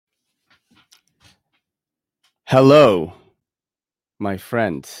Hello, my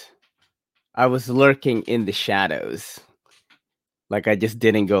friends. I was lurking in the shadows. Like I just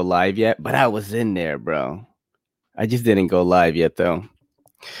didn't go live yet, but I was in there, bro. I just didn't go live yet though.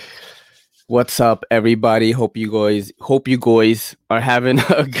 What's up, everybody? Hope you guys are having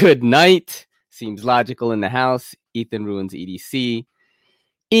a good night. Seems logical in the house. Ethan Ruins EDC.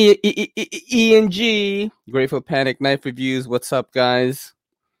 ENG. Grateful Panic Knife Reviews. What's up, guys?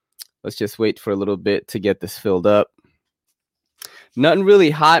 Let's just wait for a little bit to get this filled up. Nothing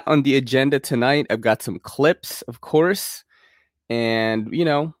really hot on the agenda tonight. I've got some clips, of course, and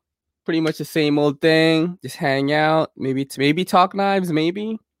pretty much the same old thing. Just hang out, maybe talk knives,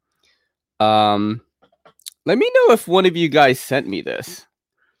 maybe. Let me know if one of you guys sent me this.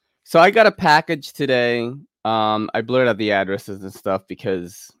 So I got a package today. I blurred out the addresses and stuff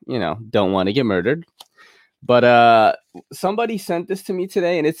because don't want to get murdered. But somebody sent this to me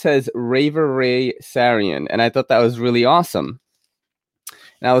today, and it says Raver Ray Sarian, and I thought that was really awesome.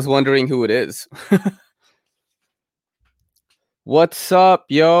 And I was wondering who it is. What's up,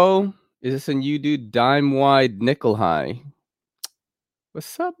 yo? Is this a new dude? Dime wide, nickel high.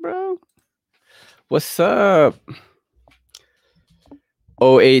 What's up, bro? What's up?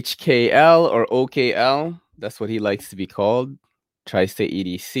 OHKL or OKL. That's what he likes to be called. Tri-State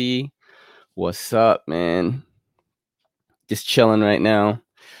EDC. What's up, man? Just chilling right now.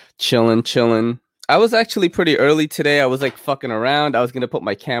 Chilling. I was actually pretty early today. I was like fucking around. I was going to put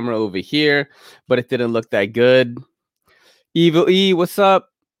my camera over here, but it didn't look that good. Evil E, what's up?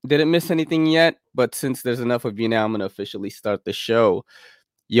 Didn't miss anything yet, but since there's enough of you now, I'm going to officially start the show.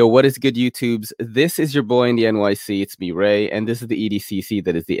 Yo, what is good, YouTubes? This is your boy in the NYC. It's me, Ray, and this is the EDCC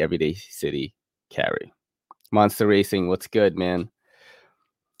that is the Everyday City Carry. Monster Racing, what's good, man?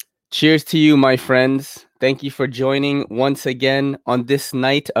 Cheers to you, my friends. Thank you for joining once again on this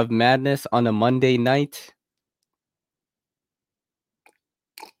night of madness on a Monday night.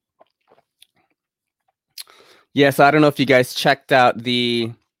 Yes, I don't know if you guys checked out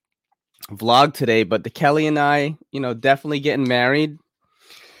the vlog today, but the Kelly and I, definitely getting married.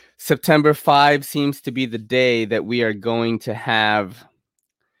 September 5 seems to be the day that we are going to have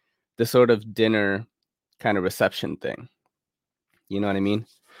the sort of dinner kind of reception thing. You know what I mean?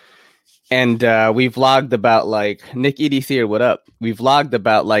 And we vlogged about Nick EDC or what up? We vlogged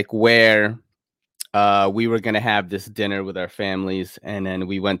about where we were going to have this dinner with our families. And then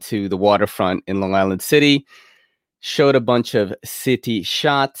we went to the waterfront in Long Island City, showed a bunch of city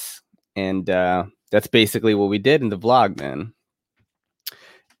shots. And that's basically what we did in the vlog, man.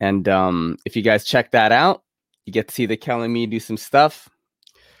 And if you guys check that out, you get to see the Kel and me do some stuff.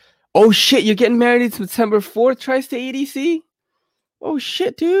 Oh, shit. You're getting married September 4th, Tri-State EDC? Oh,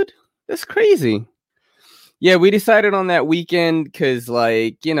 shit, dude. That's crazy. Yeah, we decided on that weekend because,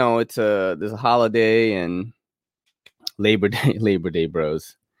 there's a holiday and Labor Day,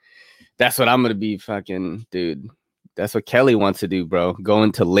 bros. That's what I'm gonna be, fucking dude. That's what Kelly wants to do, bro.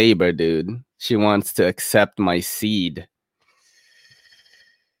 Going to labor, dude. She wants to accept my seed.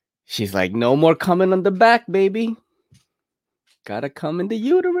 She's like, no more coming on the back, baby. Gotta come in the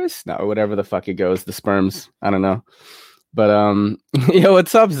uterus. No, or whatever the fuck it goes. The sperms. I don't know. But yo,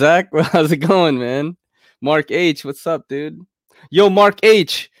 what's up, Zach? How's it going, man? Mark H, what's up, dude? Yo, Mark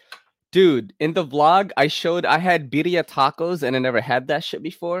H, dude. In the vlog, I had birria tacos, and I never had that shit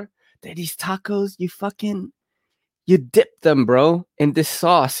before. They're these tacos, you dip them, bro, in this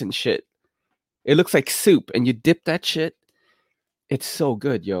sauce and shit. It looks like soup, and you dip that shit. It's so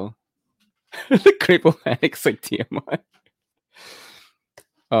good, yo. The Grateful Panic's like TMI.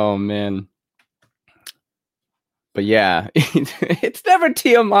 Oh man. But yeah, it's never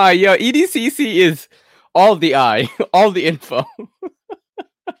TMI, yo. EDCC is all the eye, all the info.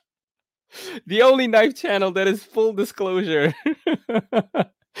 The only knife channel that is full disclosure.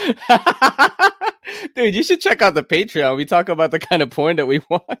 Dude, you should check out the Patreon. We talk about the kind of porn that we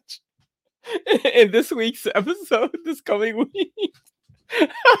watch in this week's episode, this coming week.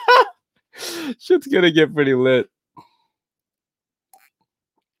 Shit's gonna get pretty lit.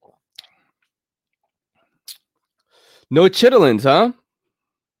 No chitlins, huh?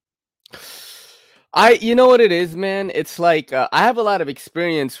 You know what it is, man? It's like I have a lot of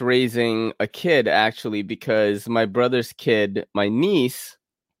experience raising a kid, actually, because my brother's kid, my niece,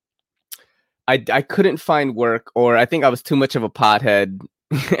 I couldn't find work, or I think I was too much of a pothead,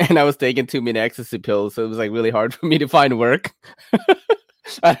 and I was taking too many ecstasy pills, so it was really hard for me to find work.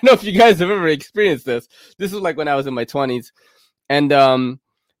 I don't know if you guys have ever experienced this. This was when I was in my 20s, and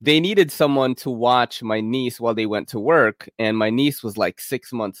they needed someone to watch my niece while they went to work, and my niece was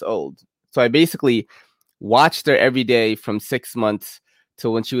 6 months old. So I basically watched her every day from 6 months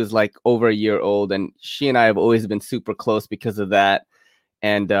till when she was like over a year old, and she and I have always been super close because of that.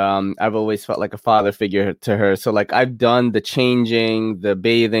 And I've always felt like a father figure to her. So like I've done the changing, the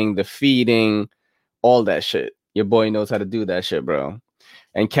bathing, the feeding, all that shit. Your boy knows how to do that shit, bro.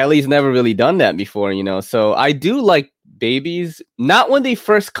 And Kelly's never really done that before, you know. So I do like babies, not when they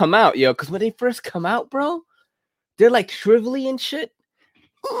first come out, yo, because when they first come out, bro, they're like shrivelly and shit.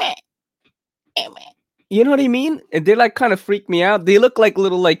 You know what I mean? And they like kind of freak me out. They look like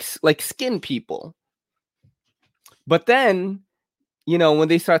little like skin people. But then, you know, when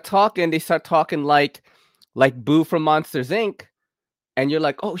they start talking like Boo from Monsters Inc. And you're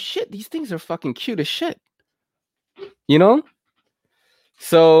like, oh shit, these things are fucking cute as shit. You know?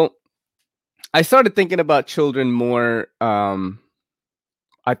 So I started thinking about children more.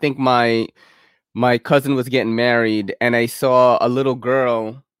 I think my cousin was getting married, and I saw a little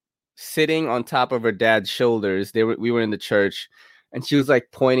girl sitting on top of her dad's shoulders. We were in the church, and she was like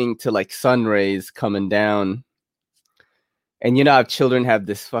pointing to like sun rays coming down. And you know how children have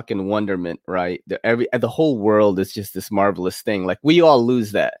this fucking wonderment, right? The whole world is just this marvelous thing. Like we all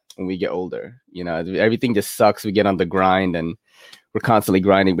lose that when we get older. You know, everything just sucks. We get on the grind and we're constantly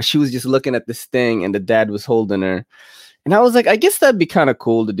grinding. But she was just looking at this thing, and the dad was holding her. And I was like, I guess that'd be kind of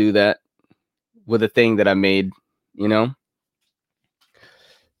cool to do that with a thing that I made, you know?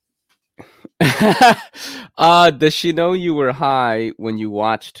 Does she know you were high when you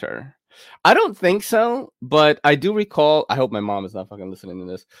watched her? I don't think so, but I do recall. I hope my mom is not fucking listening to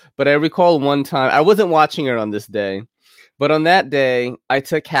this. But I recall one time, I wasn't watching her on this day, but on that day, I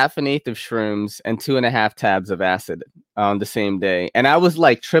took 1/2 of shrooms and 2.5 tabs of acid on the same day. And I was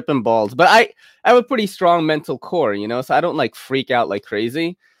like tripping balls, but I have a pretty strong mental core, you know, so I don't like freak out like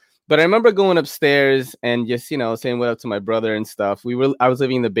crazy. But I remember going upstairs and just, you know, saying what up to my brother and stuff. I was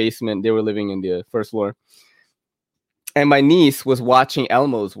living in the basement. They were living in the first floor. And my niece was watching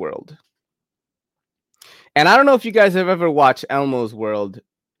Elmo's World. And I don't know if you guys have ever watched Elmo's World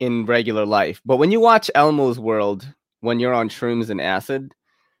in regular life, but when you watch Elmo's World when you're on shrooms and acid,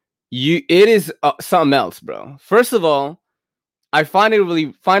 it is something else, bro. First of all, I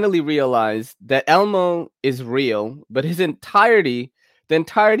finally realized that Elmo is real, but the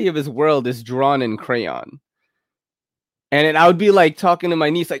entirety of his world is drawn in crayon. And I would be like talking to my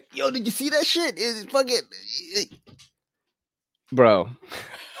niece, like, "Yo, did you see that shit? It's fucking, bro."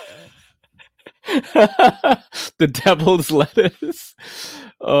 The devil's lettuce.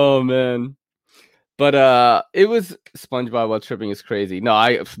 Oh man. But it was SpongeBob while tripping is crazy.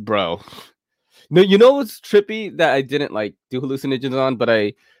 No, bro. No, you know what's trippy that I didn't like do hallucinogens on, but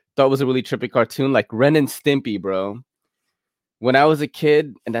I thought was a really trippy cartoon, like Ren and Stimpy, bro. When I was a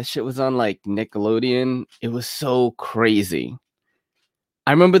kid and that shit was on like Nickelodeon, it was so crazy.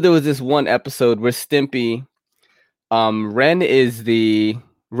 I remember there was this one episode where Stimpy, Ren is the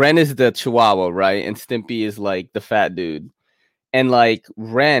Chihuahua, right? And Stimpy is like the fat dude. And like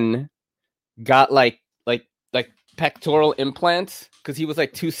Ren got like pectoral implants because he was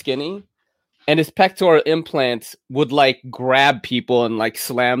like too skinny. And his pectoral implants would like grab people and like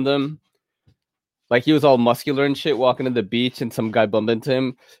slam them. Like he was all muscular and shit walking to the beach and some guy bumped into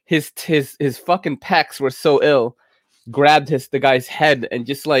him. His fucking pecs were so ill, grabbed the guy's head and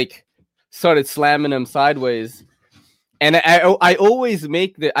just like started slamming him sideways. And I always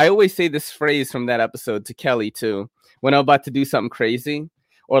say this phrase from that episode to Kelly too, when I'm about to do something crazy,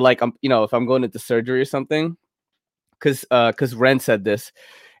 or like if I'm going into surgery or something, because Ren said this,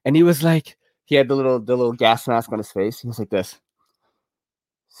 and he was like, he had the little gas mask on his face. He was like this,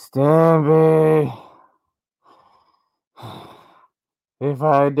 Stimpy, if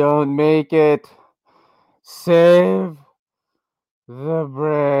I don't make it, save the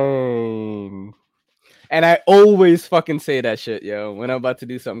brain. And I always fucking say that shit, yo, when I'm about to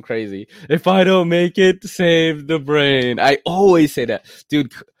do something crazy. If I don't make it, save the brain. I always say that.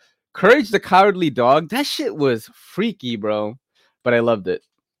 Dude, Courage the Cowardly Dog, that shit was freaky, bro. But I loved it.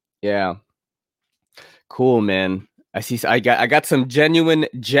 Yeah. Cool, man. I got some genuine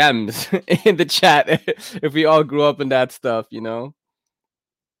gems in the chat if we all grew up in that stuff, you know?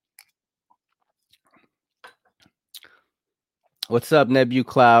 What's up, Nebu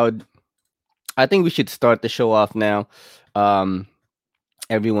Cloud? I think we should start the show off now.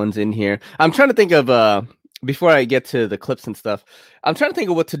 Everyone's in here. I'm trying to think of before I get to the clips and stuff, I'm trying to think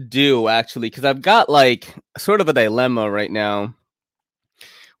of what to do actually, because I've got like sort of a dilemma right now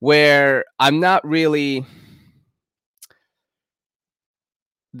where I'm not really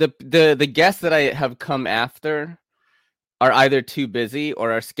the guests that I have come after are either too busy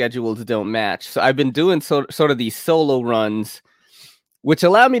or our schedules don't match. So I've been doing sort of these solo runs, which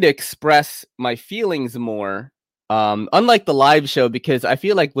allow me to express my feelings more Unlike the live show, because I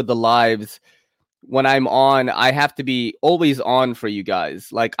feel like with the lives, when I'm on, I have to be always on for you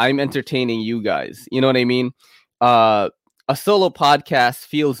guys. Like I'm entertaining you guys. You know what I mean? A solo podcast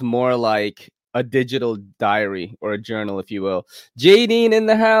feels more like a digital diary or a journal, if you will. Jadine in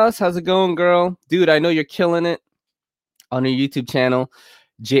the house. How's it going, girl? Dude, I know you're killing it on your YouTube channel.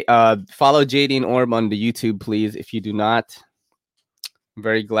 Follow Jadine Orb on the YouTube, please, if you do not. I'm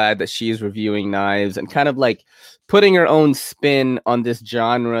very glad that she is reviewing knives and kind of like putting her own spin on this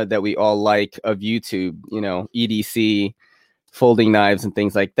genre that we all like of YouTube, you know, EDC, folding knives and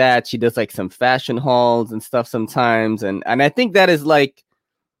things like that. She does like some fashion hauls and stuff sometimes. And I think that is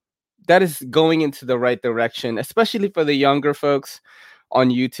going into the right direction, especially for the younger folks on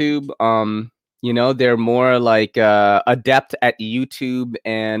YouTube. You know, they're more like adept at YouTube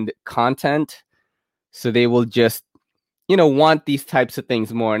and content. So they will just, you know, want these types of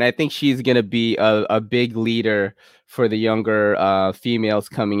things more. And I think she's going to be a big leader for the younger females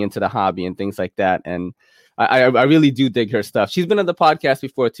coming into the hobby and things like that. And I really do dig her stuff. She's been on the podcast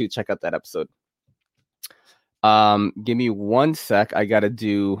before too. Check out that episode. Give me 1 sec. We got to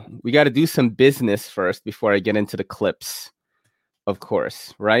do some business first before I get into the clips, of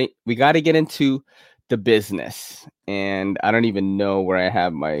course, right? We got to get into the business. And I don't even know where I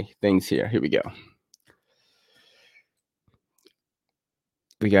have my things here. Here we go.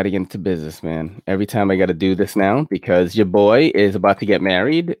 We got to get into business, man. Every time I got to do this now because your boy is about to get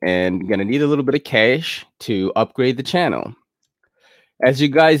married and going to need a little bit of cash to upgrade the channel. As you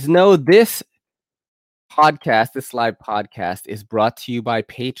guys know, this live podcast is brought to you by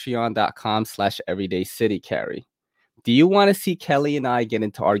patreon.com/everydaycitycarry. Do you want to see Kelly and I get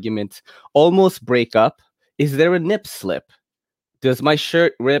into arguments, almost break up? Is there a nip slip? Does my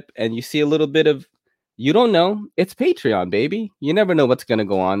shirt rip and you see a little bit of... You don't know. It's Patreon, baby. You never know what's going to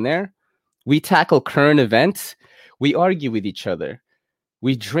go on there. We tackle current events. We argue with each other.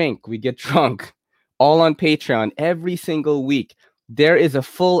 We drink. We get drunk. All on Patreon every single week. There is a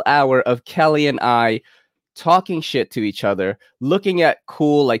full hour of Kelly and I talking shit to each other, looking at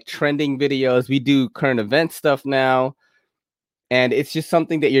cool, like trending videos. We do current event stuff now. And it's just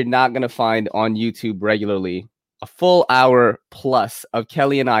something that you're not going to find on YouTube regularly. A full hour plus of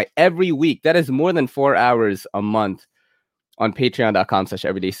Kelly and I every week. That is more than 4 hours a month on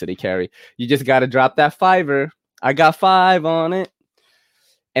patreon.com/everydaycitycarry. You just got to drop that $5. I got 5 on it.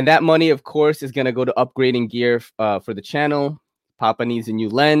 And that money, of course, is going to go to upgrading gear for the channel. Papa needs a new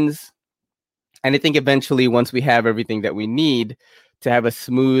lens. And I think eventually, once we have everything that we need to have a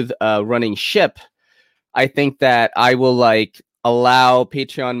smooth running ship, I think that I will allow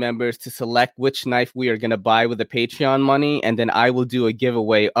Patreon members to select which knife we are going to buy with the Patreon money, and then I will do a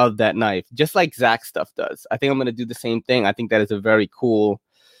giveaway of that knife, just like Zach stuff does. I think I'm going to do the same thing. I think that is a very cool...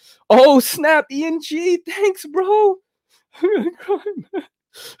 Oh, snap, ENG! Thanks, bro!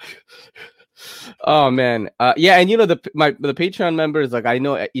 Oh, man. Yeah, and you know, the Patreon members, I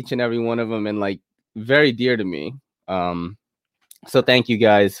know each and every one of them, and, very dear to me. So thank you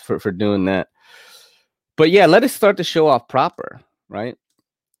guys for doing that. But yeah, let us start the show off proper, right?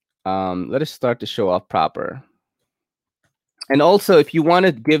 Let us start the show off proper. And also, if you want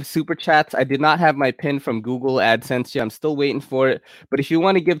to give super chats, I did not have my pin from Google AdSense yet. I'm still waiting for it. But if you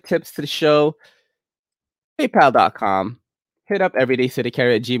want to give tips to the show, PayPal.com. Hit up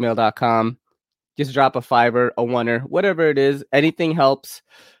everydaycitycarry@gmail.com. Just drop a $5, a $1, whatever it is. Anything helps.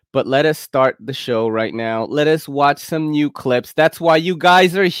 But let us start the show right now. Let us watch some new clips. That's why you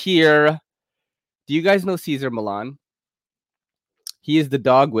guys are here. Do you guys know Cesar Millan? He is the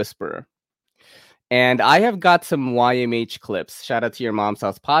dog whisperer. And I have got some YMH clips. Shout out to Your Mom's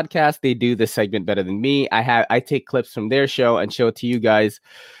House podcast. They do this segment better than me. I take clips from their show and show it to you guys.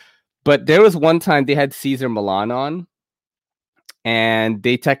 But there was one time they had Cesar Millan on. And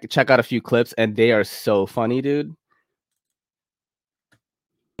they check out a few clips. And they are so funny, dude.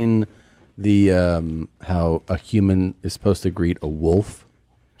 In the how a human is supposed to greet a wolf.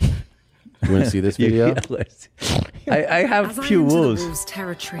 You want to see this video? I have a few wolves.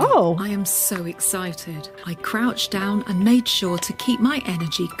 Territory. Oh, I am so excited. I crouched down and made sure to keep my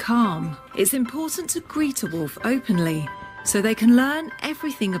energy calm. It's important to greet a wolf openly so they can learn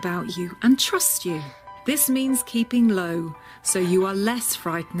everything about you and trust you. This means keeping low so you are less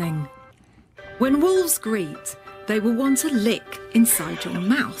frightening. When wolves greet, they will want to lick inside your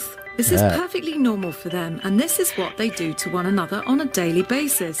mouth. This is perfectly normal for them, and this is what they do to one another on a daily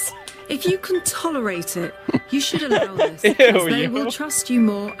basis. If you can tolerate it, you should allow this, because they will trust you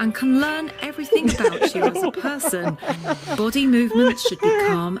more and can learn everything about you as a person. Body movements should be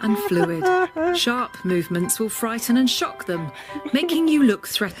calm and fluid. Sharp movements will frighten and shock them, making you look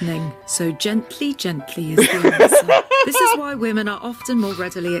threatening. So gently, gently is the answer. This is why women are often more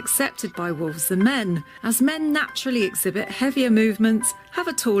readily accepted by wolves than men, as men naturally exhibit heavier movements, have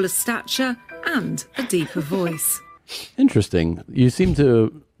a taller stature, and a deeper voice. Interesting. You seem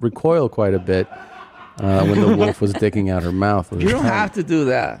to recoil quite a bit when the wolf was digging out her mouth. You don't have to do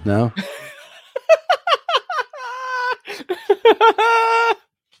that. No?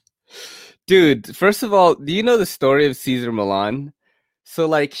 Dude, first of all, do you know the story of Cesar Millan? So,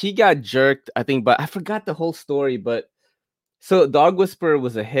 like, he got jerked, I think, but I forgot the whole story. But so Dog Whisperer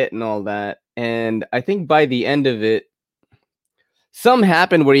was a hit and all that. And I think by the end of it, something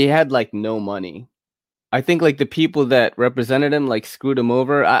happened where he had, like, no money. I think like the people that represented him like screwed him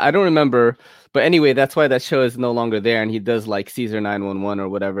over. I don't remember, but anyway, that's why that show is no longer there, and he does like Caesar 911 or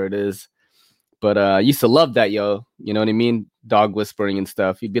whatever it is. But I used to love that, yo. You know what I mean? Dog whispering and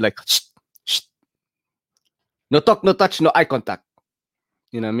stuff. He'd be like, shh, shh. No talk, no touch, no eye contact.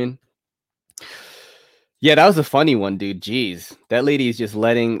 You know what I mean? Yeah, that was a funny one, dude. Jeez, that lady is just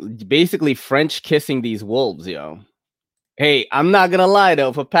basically French kissing these wolves, yo. Hey, I'm not gonna lie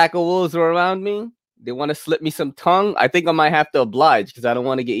though. If a pack of wolves were around me, they want to slip me some tongue, I think I might have to oblige because I don't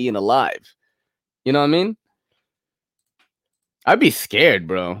want to get eaten alive. You know what I mean? I'd be scared,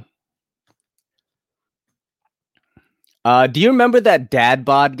 bro. Do you remember that dad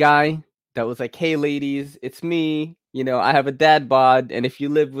bod guy that was like, hey, ladies, it's me. You know, I have a dad bod. And if you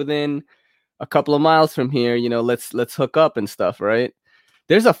live within a couple of miles from here, you know, let's hook up and stuff, right?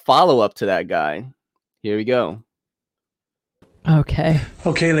 There's a follow-up to that guy. Here we go. Okay,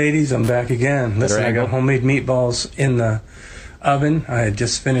 ladies, I'm back again. Listen, I got homemade meatballs in the oven. I had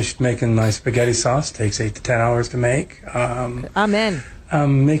just finished making my spaghetti sauce. Takes 8 to 10 hours to make. Amen.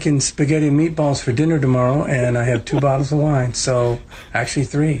 I'm making spaghetti and meatballs for dinner tomorrow, and I have 2 bottles of wine. So, actually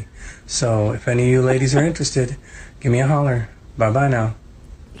 3. So, if any of you ladies are interested, give me a holler. Bye-bye now.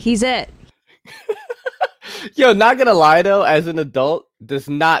 He's it. Yo, not gonna lie though, as an adult, does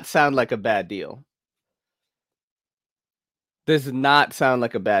not sound like a bad deal. Does not sound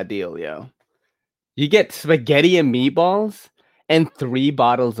like a bad deal, yo. You get spaghetti and meatballs and 3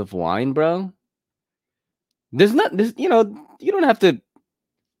 bottles of wine, bro. You know, you don't have to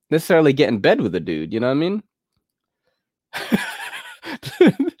necessarily get in bed with a dude, you know what I mean?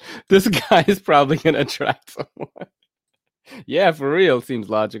 This guy is probably gonna attract someone. Yeah, for real, seems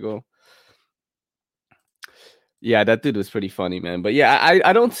logical. Yeah, that dude was pretty funny, man. But yeah,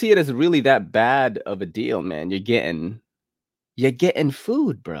 I don't see it as really that bad of a deal, man. You're getting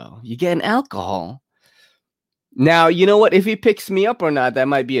food, bro. You're getting alcohol. Now, you know what? If he picks me up or not, that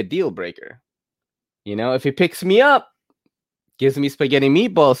might be a deal breaker. You know, if he picks me up, gives me spaghetti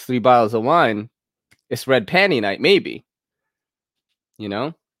meatballs, 3 bottles of wine, it's red panty night, maybe. You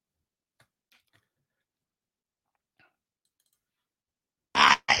know?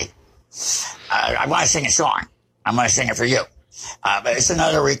 I want to sing a song. I'm going to sing it for you. But it's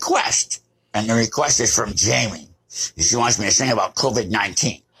another request. And the request is from Jamie. She wants me to sing about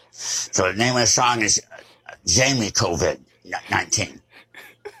COVID-19. So the name of the song is Jamie COVID-19.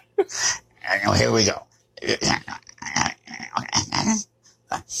 And here we go.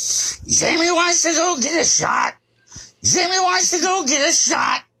 Jamie wants to go get a shot. Jamie wants to go get a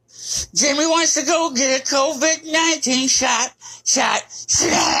shot. Jamie wants to go get a COVID-19 shot.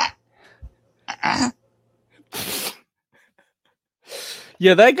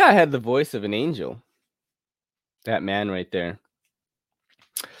 Yeah, that guy had the voice of an angel. That man right there.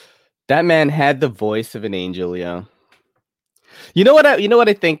 That man had the voice of an angel, yo. You know what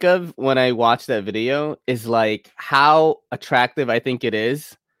I think of when I watch that video is like how attractive I think it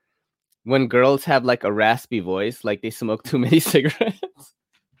is when girls have like a raspy voice, like they smoke too many cigarettes.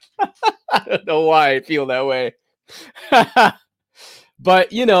 I don't know why I feel that way.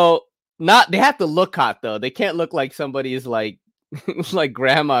 But you know, they have to look hot though. They can't look like somebody is like like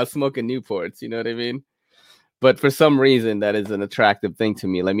grandma smoking Newports, you know what I mean? But for some reason, that is an attractive thing to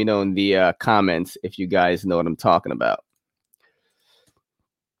me. Let me know in the comments if you guys know what I'm talking about.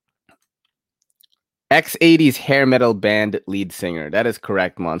 X80's hair metal band lead singer. That is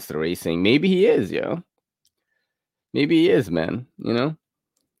correct, Monster Racing. Maybe he is, yo. Maybe he is, man. You know?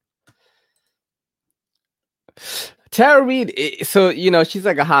 Tara Reid, so, you know, she's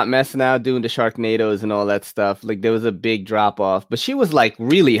like a hot mess now doing the Sharknadoes and all that stuff. Like, there was a big drop off, but she was like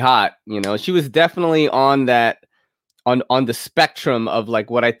really hot, you know? She was definitely on that, on the spectrum of like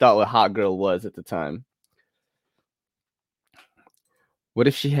what I thought a hot girl was at the time. What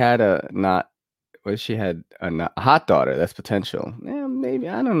if she had a not? What if she had a hot daughter? That's potential. Yeah, maybe.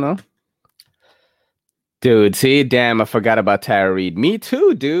 I don't know. Dude, see, damn, I forgot about Tara Reid. Me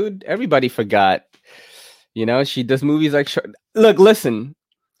too, dude. Everybody forgot. You know, she does movies like Look, listen.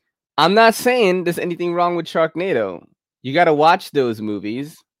 I'm not saying there's anything wrong with Sharknado. You got to watch those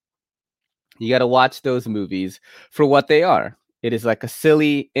movies. You got to watch those movies for what they are. It is like a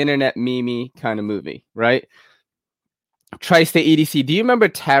silly internet meme kind of movie, right? Tri-State EDC. Do you remember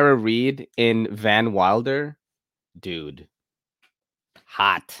Tara Reid in Van Wilder? Dude.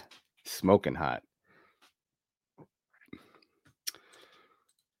 Hot. Smoking hot.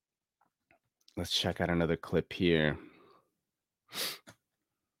 Let's check out another clip here.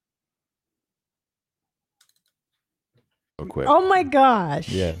 Real quick. Oh my gosh.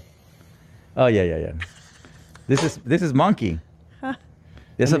 Yeah. Oh yeah. This is Monkey.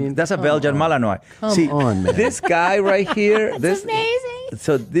 That's a Belgian Malinois. Come on, man. This guy right here. That's amazing.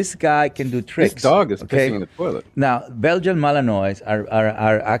 So this guy can do tricks. This dog is pissing in the toilet. Now, Belgian Malinois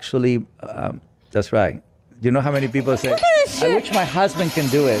are actually. That's right. You know how many people say, "I wish my husband can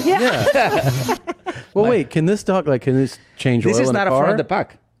do it." Yeah. Well, wait. Can this dog can this change oil This is in not a car? front of the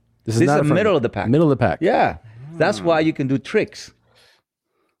pack. This is not the middle of the pack. Middle of the pack. Yeah. That's why you can do tricks.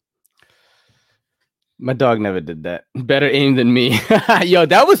 My dog never did that. Better aim than me. Yo,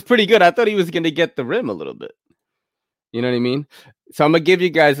 that was pretty good. I thought he was going to get the rim a little bit. You know what I mean? So I'm going to give you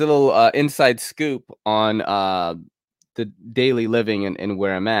guys a little inside scoop on the daily living and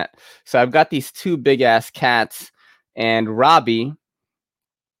where I'm at. So I've got these two big ass cats, and Robbie,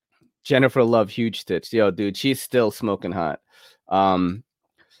 Jennifer Love Huge Tits. Yo, dude, she's still smoking hot.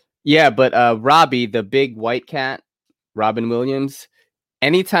 Yeah, but Robbie, the big white cat, Robin Williams,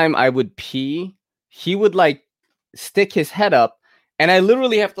 anytime I would pee, he would stick his head up, and I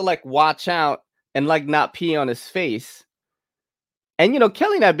literally have to watch out and not pee on his face. And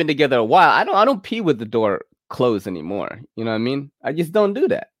Kelly and I have been together a while. I don't pee with the door closed anymore. You know what I mean? I just don't do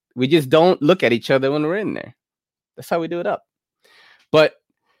that. We just don't look at each other when we're in there. That's how we do it up. But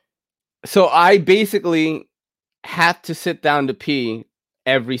so I basically have to sit down to pee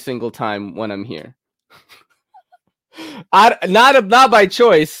every single time when I'm here. Not by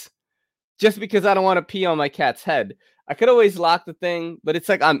choice, just because I don't want to pee on my cat's head. I could always lock the thing, but it's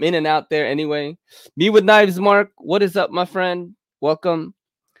I'm in and out there anyway. Me with Knives, Mark. What is up, my friend? Welcome.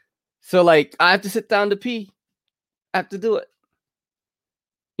 So I have to sit down to pee. I have to do it.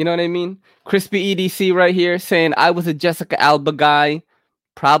 You know what I mean? Crispy EDC right here saying I was a Jessica Alba guy.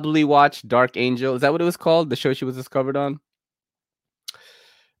 Probably watched Dark Angel. Is that what it was called? The show she was discovered on?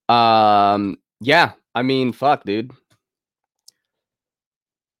 Yeah. I mean, fuck, dude.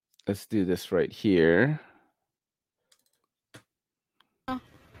 Let's do this right here. Help!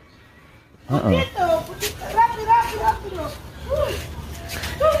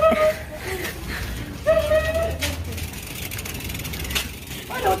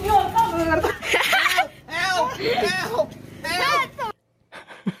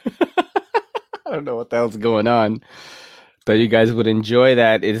 I don't know what the hell's going on. Thought you guys would enjoy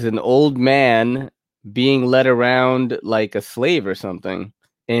that. It is an old man being led around like a slave or something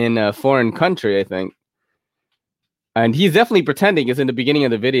in a foreign country, I think. And he's definitely pretending, because in the beginning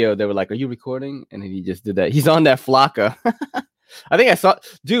of the video, they were like, "Are you recording?" And then he just did that. He's on that Flocka. I think I saw,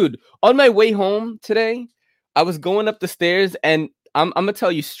 dude, on my way home today, I was going up the stairs, and I'm going to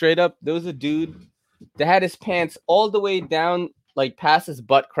tell you straight up, there was a dude that had his pants all the way down, past his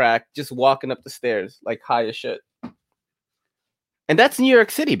butt crack, just walking up the stairs, high as shit. And that's New York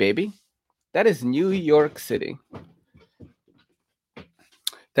City, baby. That is New York City.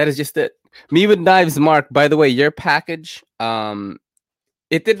 That is just it. Me with Knives, Mark. By the way, your package,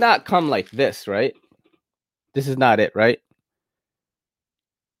 it did not come like this, right? This is not it, right?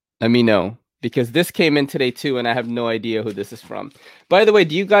 Let me know, because this came in today too, and I have no idea who this is from. By the way,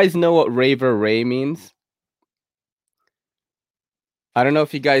 do you guys know what Raver Ray means? I don't know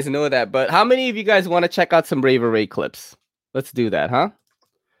if you guys know that, but how many of you guys want to check out some Raver Ray clips? Let's do that, huh?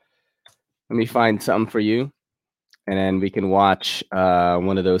 Let me find something for you, and then we can watch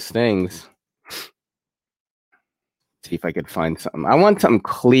one of those things. See if I could find something. I want something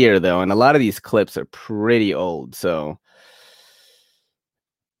clear, though, and a lot of these clips are pretty old, so...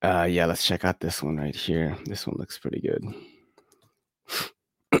 yeah, let's check out this one right here. This one looks pretty good.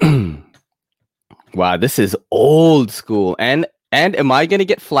 Wow, this is old school. And am I going to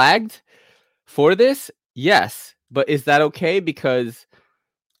get flagged for this? Yes. But is that okay? Because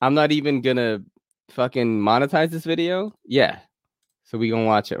I'm not even going to fucking monetize this video? Yeah. So we're going to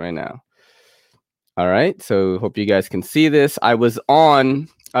watch it right now. All right. So hope you guys can see this. I was on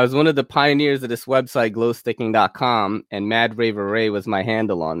I was one of the pioneers of this website, glowsticking.com, and Mad Raver Ray was my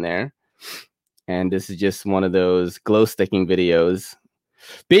handle on there. And this is just one of those glow sticking videos.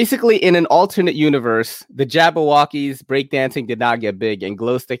 Basically, in an alternate universe, the Jabberwockies breakdancing did not get big, and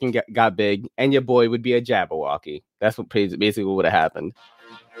glow sticking got big, and your boy would be a Jabberwocky. That's what basically would have happened.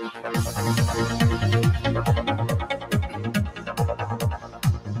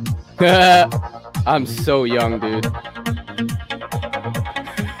 I'm so young, dude.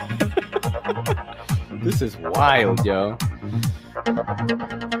 This is wild, yo.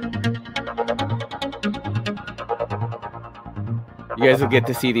 You guys will get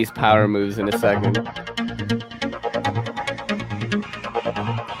to see these power moves in a second.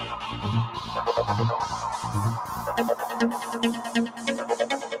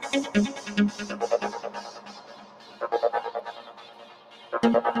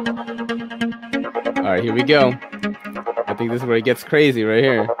 All right, here we go. I think this is where it gets crazy right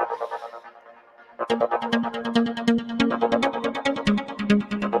here.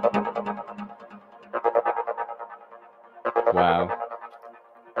 Wow.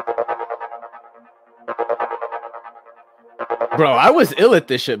 Bro, I was ill at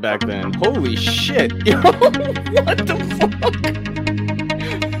this shit back then. Holy shit. Yo, what the fuck?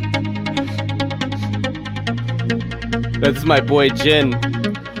 That's my boy Jin.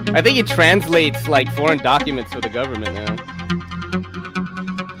 I think he translates like foreign documents for the government now.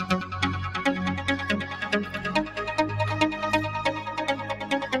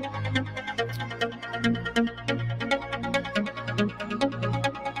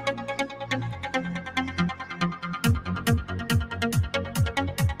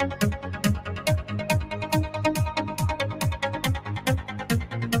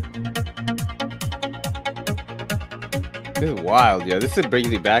 This is wild, yo. This brings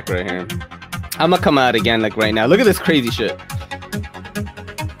me back right here. I'm gonna come out again like right now. Look at this crazy shit.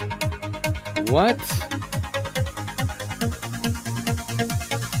 What?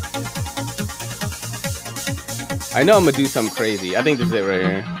 I know I'm gonna do something crazy. I think this is it right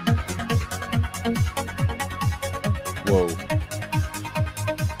here. Whoa.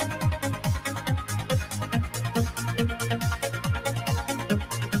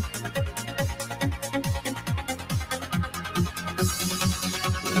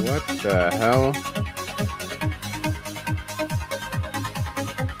 What the hell?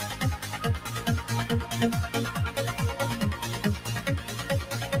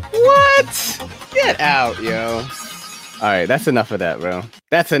 What? Get out, yo. All right, that's enough of that, bro.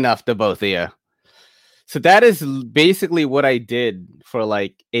 That's enough, the both of you. So that is basically what I did for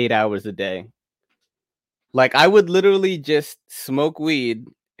like 8 hours a day. Like I would literally just smoke weed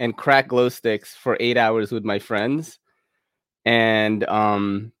and crack glow sticks for 8 hours with my friends. And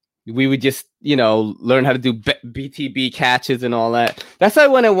we would just, you know, learn how to do BTB catches and all that. That's why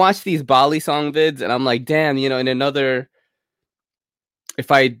when I watch these Bali song vids and I'm like, damn, you know, in another,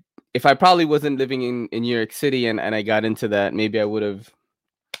 if I probably wasn't living in New York City and I got into that, maybe I would have.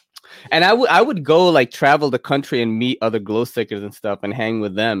 And I would go like travel the country and meet other glow stickers and stuff and hang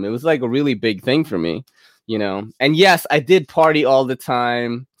with them. It was like a really big thing for me, you know. And yes, I did party all the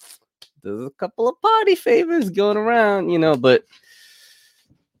time. There's a couple of party favors going around, you know, but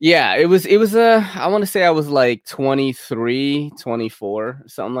yeah, it was I want to say I was like 23, 24,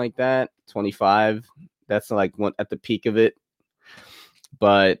 something like that, 25. That's like one at the peak of it.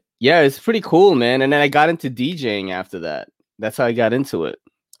 But yeah, it's pretty cool, man. And then I got into DJing after that. That's how I got into it.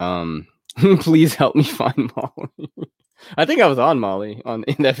 Please help me find Molly. I think I was on Molly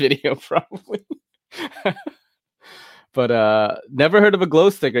in that video probably. But never heard of a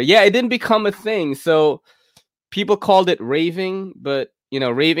glow sticker. Yeah, it didn't become a thing. So people called it raving, but you know,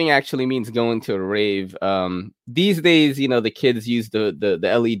 raving actually means going to a rave. These days, you know, the kids use the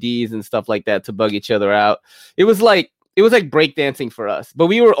LEDs and stuff like that to bug each other out. It was like breakdancing for us, but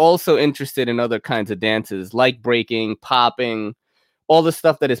we were also interested in other kinds of dances like breaking, popping, all the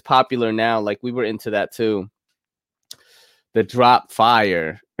stuff that is popular now. Like we were into that too. The drop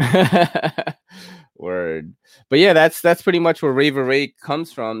fire. Word. But yeah, that's pretty much where Raver Ray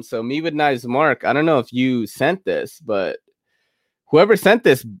comes from. So me with Knives Mark, I don't know if you sent this, but whoever sent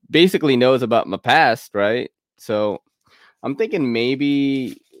this basically knows about my past, right? So I'm thinking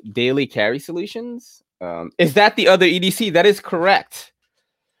maybe Daily Carry Solutions. Is that the other EDC? That is correct.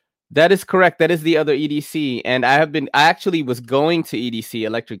 That is correct. That is the other EDC. And I actually was going to EDC,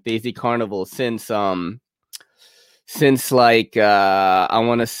 Electric Daisy Carnival, since like I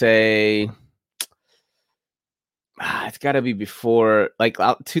want to say it's got to be before like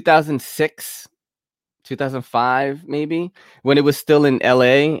 2006, 2005 maybe, when it was still in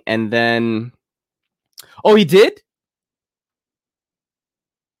LA. And then he did?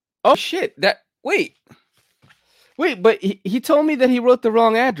 Oh shit! Wait, but he told me that he wrote the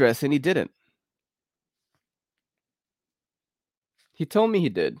wrong address and he didn't. He told me he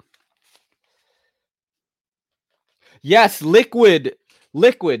did. Yes, liquid,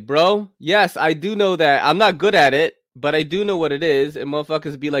 bro. Yes, I do know that. I'm not good at it, but I do know what it is. And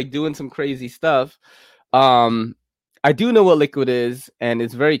motherfuckers be like doing some crazy stuff. I do know what liquid is, and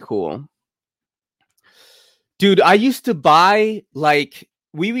it's very cool. Dude, I used to buy like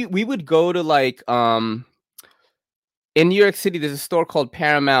we would go to like in New York City, there's a store called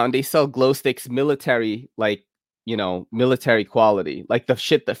Paramount, and they sell glow sticks, military, like, you know, military quality, like the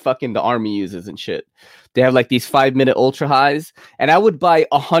shit that fucking the army uses and shit. They have like these 5-minute ultra highs, and I would buy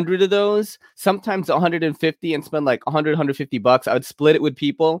 100 of those, sometimes 150, and spend like 150 bucks. I would split it with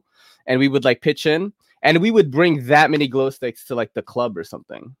people, and we would like pitch in, and we would bring that many glow sticks to like the club or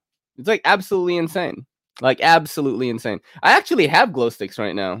something. It's like absolutely insane. Like absolutely insane. I actually have glow sticks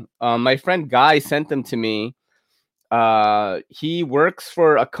right now. My friend Guy sent them to me. He works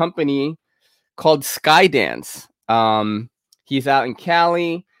for a company called Skydance. He's out in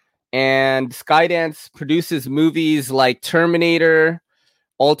Cali, and Skydance produces movies like Terminator,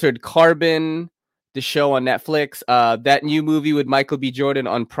 Altered Carbon, the show on Netflix. That new movie with Michael B. Jordan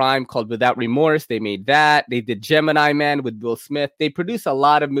on Prime called Without Remorse. They made that. They did Gemini Man with Will Smith. They produce a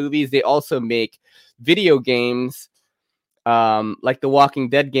lot of movies. They also make video games. Like the Walking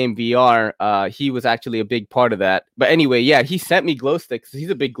Dead game VR, he was actually a big part of that. But anyway, yeah, he sent me glow sticks. He's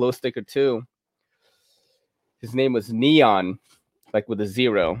a big glow sticker too. His name was Neon, like with a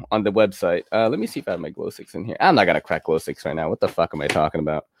 0 on the website. Let me see if I have my glow sticks in here. I'm not gonna crack glow sticks right now. What the fuck am I talking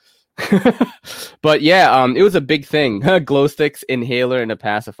about? But yeah, it was a big thing. Glow sticks, inhaler, and a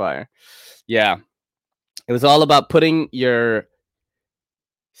pacifier. Yeah, it was all about putting your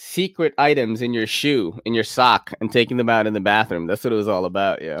secret items in your shoe, in your sock, and taking them out in the bathroom. That's what it was all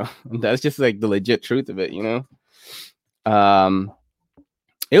about. Yeah, that's just like the legit truth of it, you know.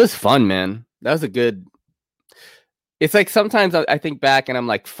 It was fun, man. That was a good. It's like sometimes I think back and I'm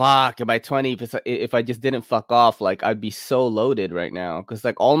like, fuck, am I 20? If I just didn't fuck off, like I'd be so loaded right now. Cause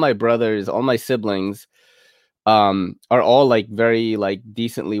like all my brothers, all my siblings are all like very like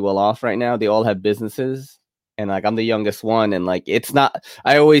decently well off right now. They all have businesses, and like I'm the youngest one, and like it's not,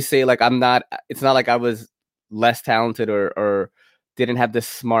 I always say like it's not like I was less talented or didn't have the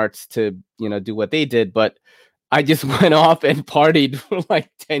smarts to, you know, do what they did, but I just went off and partied for like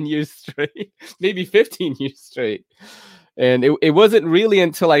 10 years straight, maybe 15 years straight. And it wasn't really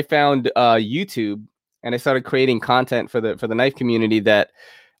until I found YouTube and I started creating content for the knife community that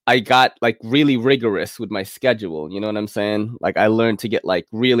I got like really rigorous with my schedule. You know what I'm saying? Like I learned to get like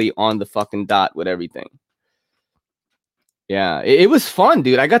really on the fucking dot with everything. Yeah, it was fun,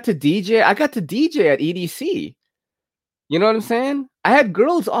 dude. I got to DJ at EDC. You know what I'm saying? I had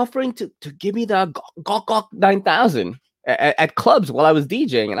girls offering to give me the Gok 9000 at clubs while I was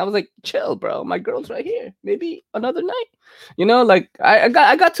DJing, and I was like, "Chill, bro. My girl's right here. Maybe another night." You know, like I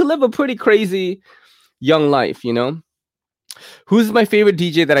got to live a pretty crazy young life. You know, who's my favorite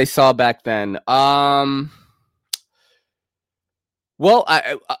DJ that I saw back then? Well,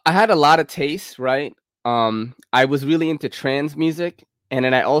 I had a lot of taste, right? I was really into trance music, and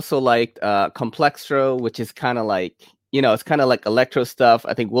then I also liked Complextro, which is kind of like, you know, it's kind of like electro stuff.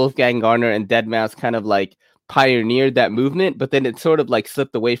 I think Wolfgang Gartner and Deadmau5 kind of like pioneered that movement, but then it sort of like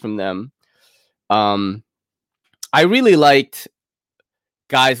slipped away from them. I really liked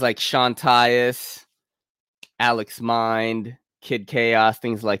guys like Sean Tyas, Alex Mind, Kid Chaos,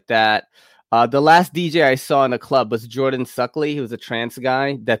 things like that. The last DJ I saw in a club was Jordan Suckley. He was a trance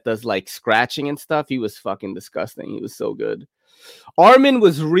guy that does like scratching and stuff. He was fucking disgusting. He was so good. Armin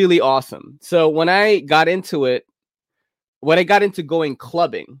was really awesome. So when I got into it, when I got into going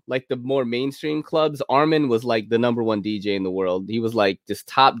clubbing, like the more mainstream clubs, Armin was like the #1 DJ in the world. He was like this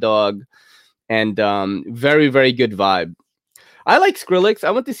top dog and very, very good vibe. I like Skrillex. I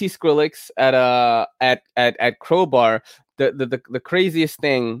went to see Skrillex at Crowbar. The craziest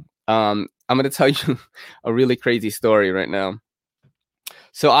thing, I'm going to tell you a really crazy story right now.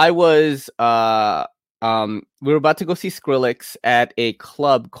 So I was we were about to go see Skrillex at a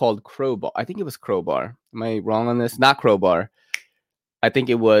club called Crowbar. I think it was Crowbar. Am I wrong on this? Not Crowbar. I think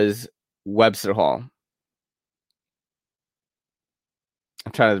it was Webster Hall.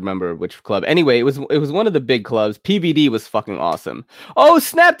 I'm trying to remember which club. Anyway, it was one of the big clubs. PVD was fucking awesome. Oh,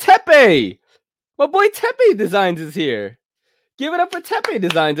 snap, Tepe! My boy Tepe Designs is here. Give it up for Tepe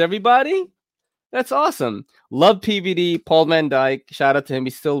Designs, everybody. That's awesome. Love PVD. Paul Van Dyke. Shout out to him.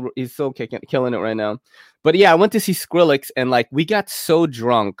 He's still killing it right now. But yeah, I went to see Skrillex, and like we got so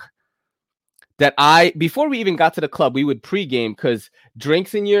drunk that before we even got to the club, we would pregame because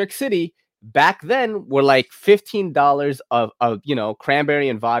drinks in New York City back then were like $15 of cranberry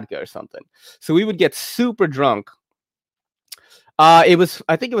and vodka or something. So we would get super drunk. I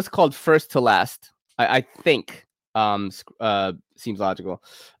think it was called First to Last. I think seems logical.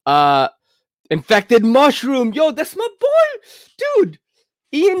 Infected Mushroom, yo, that's my boy, dude.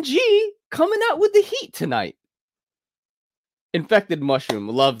 E&G coming out with the heat tonight. Infected Mushroom,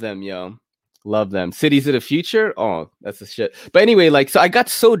 love them, yo. Love them. Cities of the Future, oh, that's the shit. But anyway, like, so I got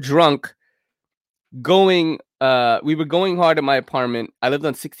so drunk we were going hard at my apartment. I lived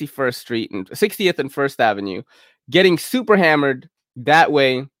on 61st Street and 60th and 1st Avenue, getting super hammered. That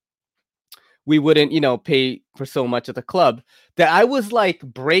way we wouldn't, pay for so much at the club, that I was like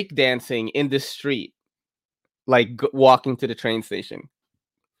breakdancing in the street, like walking to the train station.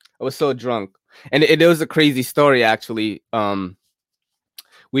 I was so drunk. And it was a crazy story, actually.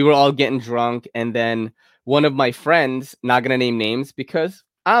 We were all getting drunk, and then one of my friends, not gonna name names because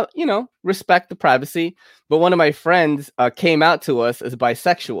respect the privacy, but one of my friends came out to us as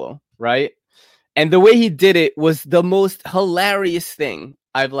bisexual, right? And the way he did it was the most hilarious thing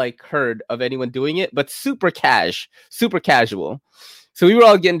I've like heard of anyone doing it, but super casual. So we were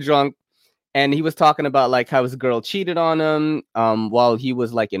all getting drunk, and he was talking about like how his girl cheated on him while he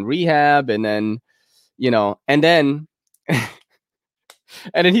was like in rehab, and then and then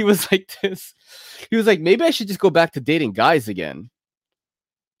and then he was like this. He was like, maybe I should just go back to dating guys again.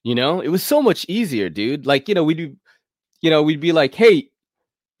 It was so much easier, dude. Like, we'd be like, hey,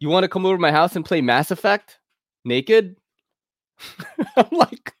 you want to come over to my house and play Mass Effect naked? I'm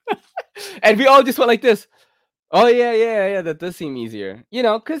like, and we all just went like this. Oh yeah, that does seem easier,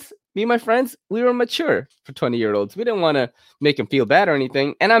 because me and my friends, we were mature for 20-year-olds. We didn't want to make him feel bad or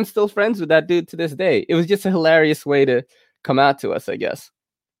anything, and I'm still friends with that dude to this day. It was just a hilarious way to come out to us, I guess.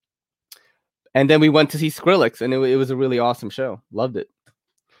 And then we went to see Skrillex, and it was a really awesome show. Loved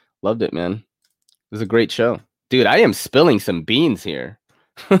it, man. It was a great show, dude. I am spilling some beans here.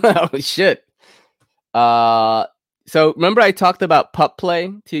 Holy shit. So remember I talked about pup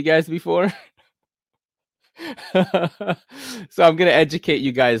play to you guys before? So I'm going to educate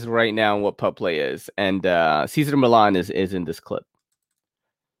you guys right now on what pup play is. And Cesar Millan is in this clip.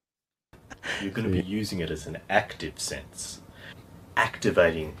 You're going to be using it as an active sense.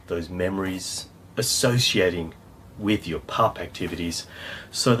 Activating those memories, associating with your pup activities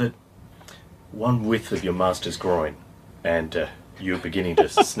so that one width of your master's groin and you're beginning to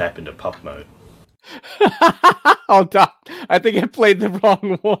snap into pup mode. Hold on. I think I played the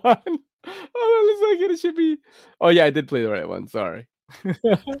wrong one. Hold on a second. It should be. Oh, yeah, I did play the right one. Sorry.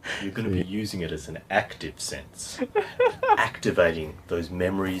 You're going to be using it as an active sense. Activating those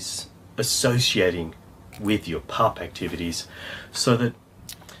memories, associating with your pup activities so that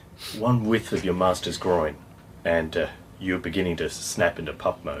one width of your master's groin and you're beginning to snap into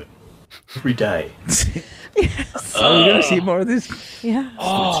pup mode. Every day. Yes. We're going to see more of this? Yeah.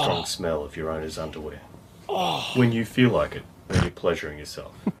 The strong smell of your owner's underwear. When you feel like it, when you're pleasuring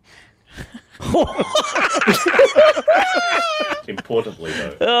yourself. Importantly,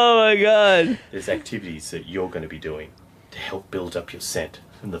 though, oh my God, there's activities that you're going to be doing to help build up your scent.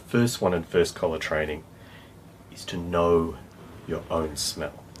 And the first one in First Collar training is to know your own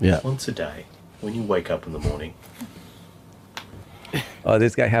smell. Yeah. Once a day, when you wake up in the morning. Oh,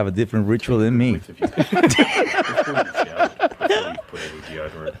 this guy have a different ritual than me. Before you shower, before you put any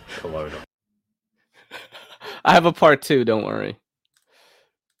deodorant, cologne on. I have a part 2, don't worry.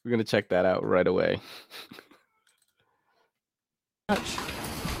 We're going to check that out right away. Up.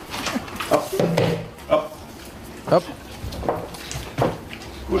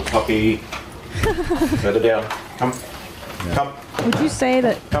 Good puppy. Further down. Come. Would you say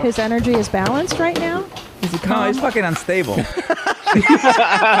that his energy is balanced right now? Is he No, calm? he's fucking unstable.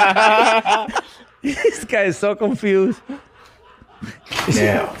 This guy is so confused.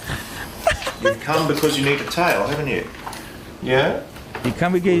 Now, you've come because you need a tail, haven't you? Yeah? You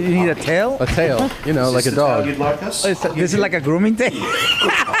come because you need a tail? A tail, Is like this a the tail dog. you'd like us? This is like a grooming tail?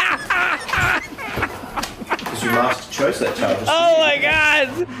 Because your master chose that tail. Just Oh my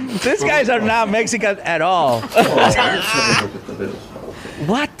God! These guys are not Mexican at all. let's have a look at the little hole.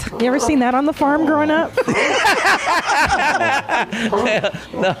 What? You ever seen that on the farm growing up?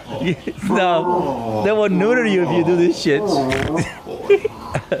 No, they will neuter you if you do this shit. Oh,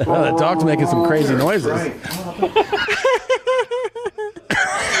 the dog's making some crazy noises. Great.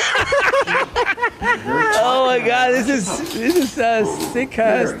 Oh my God, this is a sick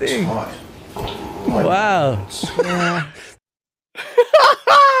ass Very thing. tight. Wow.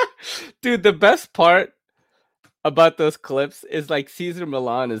 Dude, the best part about those clips is like Caesar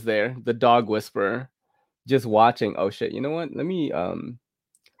Milan is there, the dog whisperer, just watching. Oh shit! You know what? Let me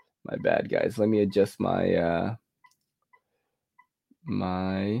my bad, guys. Let me adjust my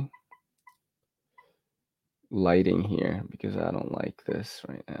my lighting here because I don't like this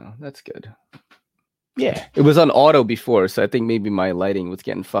right now. That's good. Yeah, it was on auto before, so I think maybe my lighting was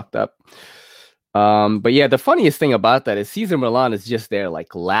getting fucked up. But yeah, the funniest thing about that is Caesar Milan is just there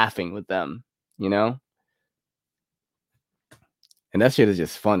like laughing with them, you know? And that shit is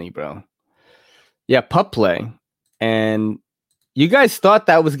just funny, bro. Yeah, pup play. And you guys thought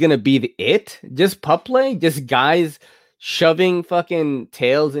that was gonna be it? Just pup play? Just guys shoving fucking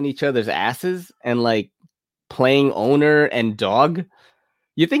tails in each other's asses and like playing owner and dog?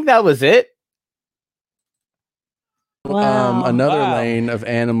 You think that was it? Wow. Another lane of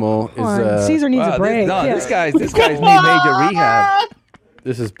animal is Caesar needs a break. This guy's need major rehab.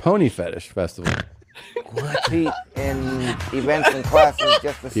 This is Pony Fetish Festival. Compete in events and classes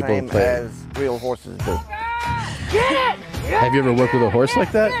just the People same play. as real horses do. Have you ever worked with a horse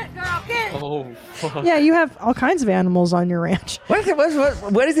like that? Oh, fuck. Yeah, you have all kinds of animals on your ranch. Where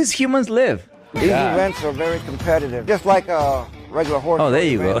does these humans live? These events are very competitive, just like a regular horse. Oh, there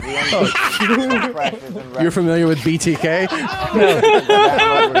you go. You're familiar with BTK?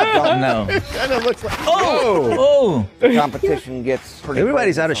 No. Kind of looks like. Oh! The competition gets pretty.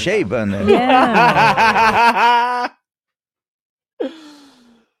 Everybody's out of shape on there. Yeah.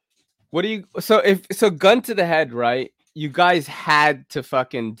 What do you so gun to the head, right? You guys had to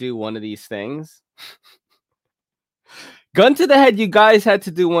fucking do one of these things. Gun to the head, you guys had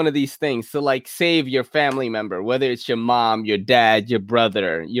to do one of these things to like save your family member, whether it's your mom, your dad, your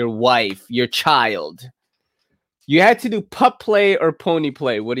brother, your wife, your child. You had to do pup play or pony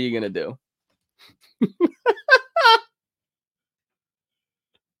play. What are you gonna do?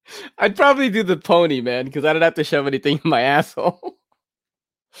 I'd probably do the pony, man, because I don't have to shove anything in my asshole.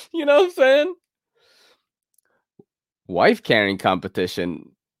 You know what I'm saying? Wife carrying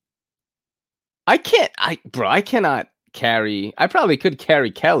competition. I cannot carry. I probably could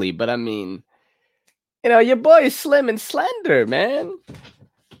carry Kelly, but I mean, you know, your boy is slim and slender, man.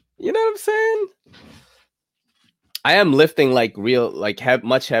 You know what I'm saying? I am lifting like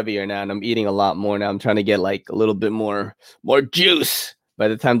much heavier now, and I'm eating a lot more now. I'm trying to get like a little bit more juice by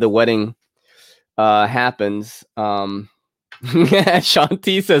the time the wedding happens. Sean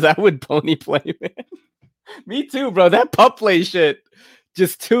T says I would pony play, man. Me too, bro. That pup play shit,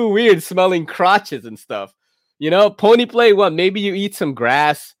 just too weird, smelling crotches and stuff. You know, pony play. What? Maybe you eat some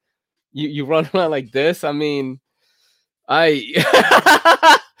grass. You run around like this. I mean, my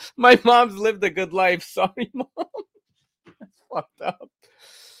mom's lived a good life. Sorry, mom. That's fucked up.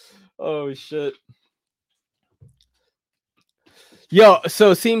 Oh shit. Yo,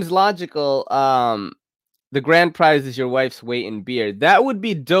 so seems logical. The grand prize is your wife's weight in beer. That would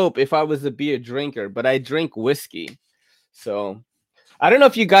be dope if I was a beer drinker, but I drink whiskey. So I don't know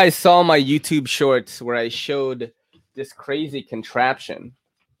if you guys saw my YouTube shorts where I showed this crazy contraption.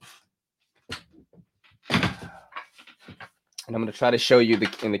 And I'm going to try to show you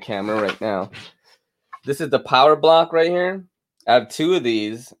in the camera right now. This is the power block right here. I have two of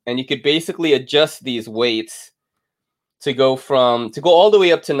these, and you could basically adjust these weights to go all the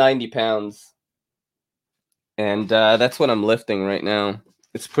way up to 90 pounds. And that's what I'm lifting right now.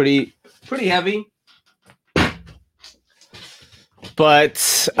 It's pretty heavy.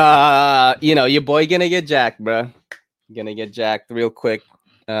 But, you know, your boy gonna get jacked, bro. Gonna get jacked real quick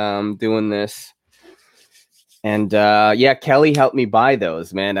doing this. And, yeah, Kelly helped me buy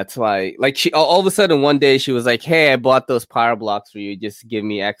those, man. That's why, like, she all of a sudden one day she was like, hey, I bought those power blocks for you. Just give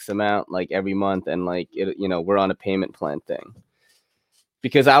me X amount, like, every month. And, like, you know, we're on a payment plan thing.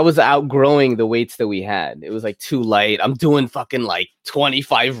 Because I was outgrowing the weights that we had. It was like too light. I'm doing fucking like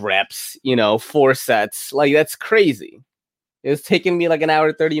 25 reps, you know, 4 sets. Like, that's crazy. It was taking me like an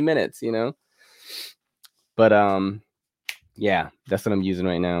hour, 30 minutes, you know? But, yeah, that's what I'm using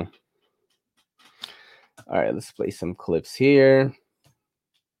right now. All right, let's play some clips here.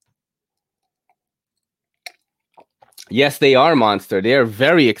 Yes, they are Monster. They are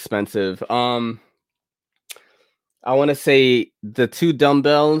very expensive. I want to say the 2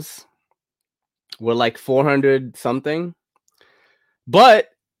 dumbbells were like 400 something. But,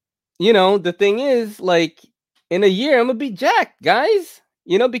 you know, the thing is, like, in a year, I'm going to be jacked, guys.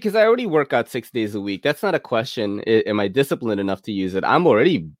 You know, because I already work out 6 days a week. That's not a question. Am I disciplined enough to use it? I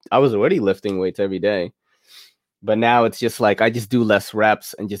was already lifting weights every day. But now it's just like I just do less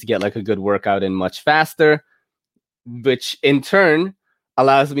reps and just get like a good workout in much faster, which in turn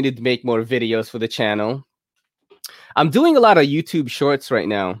allows me to make more videos for the channel. I'm doing a lot of YouTube shorts right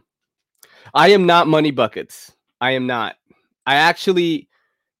now. I am not Money Buckets. I am not. I actually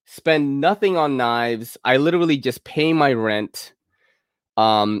spend nothing on knives. I literally just pay my rent.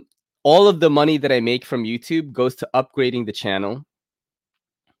 All of the money that I make from YouTube goes to upgrading the channel.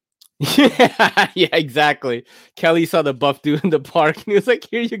 Yeah, exactly. Kelly saw the buff dude in the park and he was like,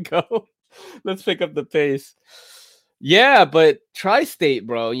 here you go. Let's pick up the pace. Yeah, but tri-state,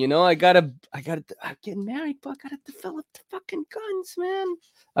 bro. You know, I'm getting married, but I gotta develop the fucking guns, man.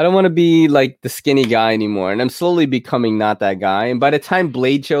 I don't want to be like the skinny guy anymore, and I'm slowly becoming not that guy. And by the time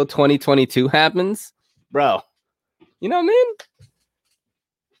Blade Show 2022 happens, bro, you know what I mean?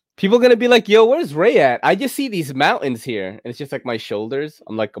 People are gonna be like, yo, where's Ray at? I just see these mountains here, and it's just like my shoulders.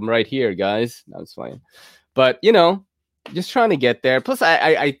 I'm like, I'm right here, guys. No, it's fine. But you know, just trying to get there. Plus,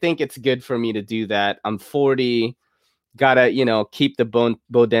 I think it's good for me to do that. I'm 40. Gotta, you know, keep the bone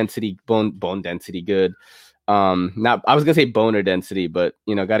density good. Not, I was gonna say boner density, but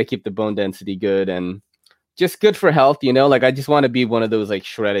you know, gotta keep the bone density good and just good for health, you know. Like I just want to be one of those like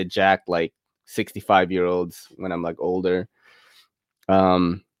shredded jack like 65-year-olds when I'm like older.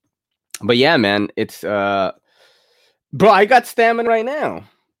 But yeah, man, it's bro, I got stamina right now.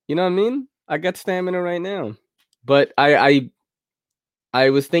 You know what I mean? I got stamina right now. But I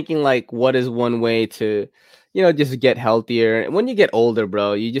was thinking like, what is one way to, you know, just get healthier? When you get older,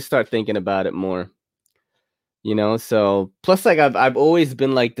 bro, you just start thinking about it more. You know, so plus like I've always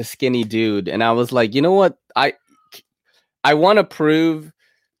been like the skinny dude, and I was like, you know what? I want to prove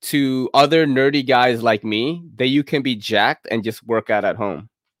to other nerdy guys like me that you can be jacked and just work out at home.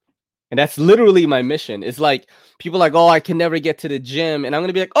 And that's literally my mission. It's like people like, oh, I can never get to the gym, and I'm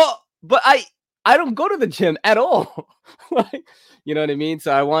gonna be like, oh, but I don't go to the gym at all. Like, you know what I mean?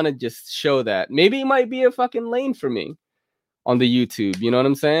 So I want to just show that. Maybe it might be a fucking lane for me on the YouTube. You know what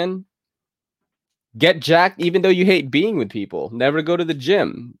I'm saying? Get jacked even though you hate being with people. Never go to the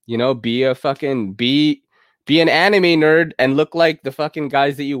gym. You know, be an anime nerd and look like the fucking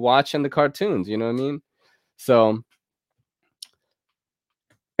guys that you watch in the cartoons. You know what I mean? So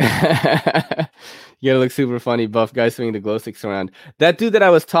you gotta look super funny, buff guy swinging the glow sticks around. That dude that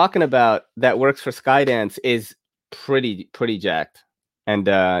I was talking about that works for Skydance is pretty jacked, and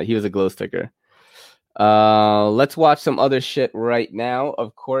he was a glow sticker. Let's watch some other shit right now.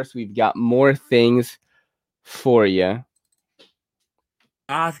 Of course, we've got more things for you.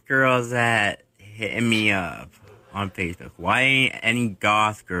 Goth girls that hitting me up on Facebook. Why ain't any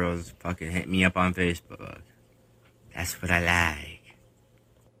goth girls fucking hit me up on Facebook? That's what I like.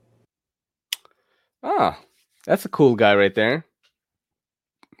 Ah, that's a cool guy right there.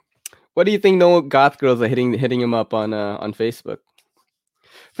 What do you think? No goth girls are hitting him up on Facebook.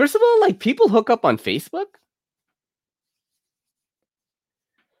 First of all, like people hook up on Facebook.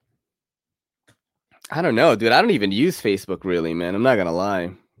 I don't know, dude. I don't even use Facebook really, man. I'm not gonna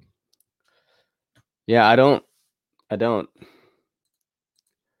lie. Yeah, I don't.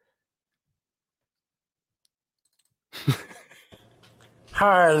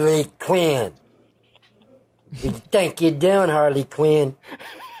 Harley Quinn. What you think you're doing, Harley Quinn?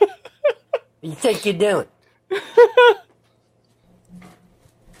 What you think you're doing?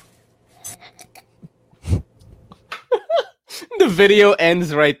 The video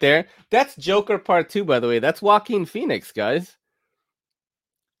ends right there. That's Joker Part 2, by the way. That's Joaquin Phoenix, guys.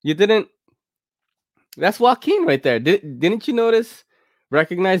 You didn't... That's Joaquin right there. Didn't you notice?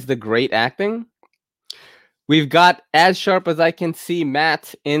 Recognize the great acting? We've got As Sharp As I Can See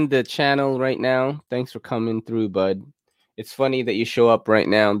Matt in the channel right now. Thanks for coming through, bud. It's funny that you show up right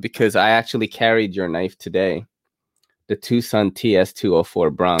now because I actually carried your knife today. The Tucson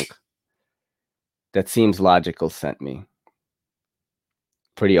TS204 Bronc. That Seems Logical sent me.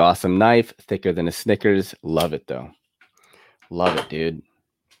 Pretty awesome knife. Thicker than a Snickers. Love it, though. Love it, dude.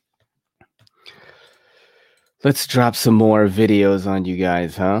 Let's drop some more videos on you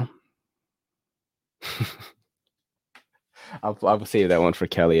guys, huh? I'll save that one for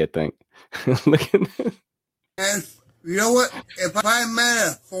Kelly, I think. Look at this. And you know what? If I met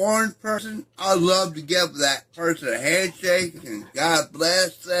a foreign person, I'd love to give that person a handshake and God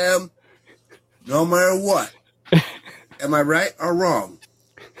bless them, no matter what. Am I right or wrong?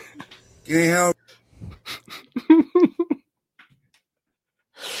 Anyhow.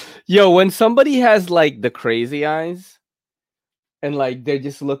 Yo, when somebody has like the crazy eyes and like they're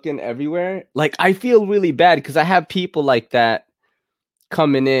just looking everywhere, like I feel really bad because I have people like that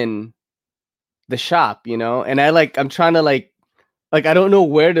coming in the shop, you know, and I'm trying to like I don't know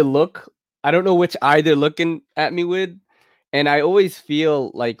where to look. I don't know which eye they're looking at me with, and I always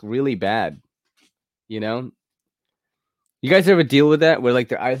feel like really bad, you know. You guys ever deal with that where like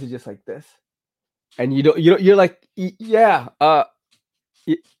their eyes are just like this, and you're like, yeah,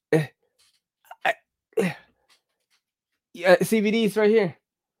 CBD is right here.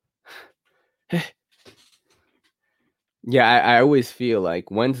 Yeah, I always feel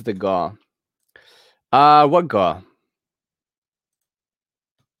like, when's the gaw? What gaw?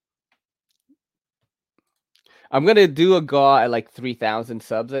 I'm gonna do a gaw at like 3,000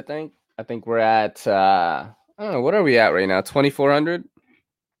 subs. I think we're at I don't know, what are we at right now? 2,400.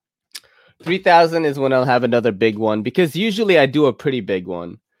 3,000 is when I'll have another big one, because usually I do a pretty big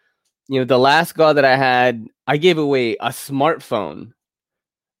one. You know, the last gaw that I had, I gave away a smartphone.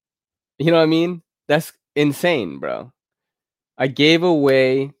 You know what I mean? That's insane, bro. I gave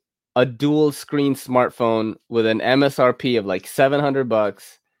away a dual screen smartphone with an MSRP of like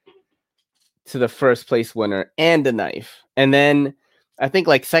 $700 to the first place winner and a knife. And then I think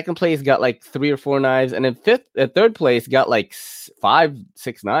like second place got like 3 or 4 knives, and then third place got like 5,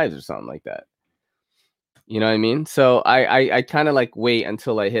 6 knives or something like that. You know what I mean? So I kind of like wait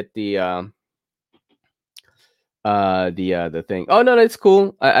until I hit the thing. Oh no, that's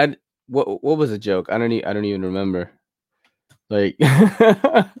cool. What was the joke? I don't even remember. Like,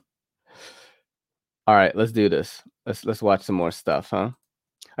 all right, let's do this. Let's watch some more stuff, huh?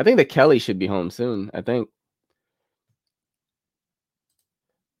 I think the Kelly should be home soon. I think.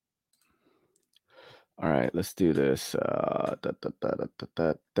 All right, let's do this.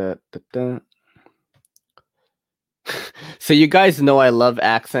 So you guys know I love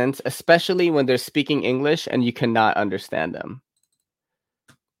accents, especially when they're speaking English and you cannot understand them.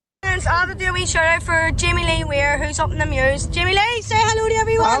 I have to do a wee shout out for Jamie Lee Weir, who's up in the Muse. Jamie Lee, say hello to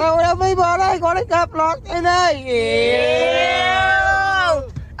everyone. Hello everybody, gonna get blocked tonight. Yeah.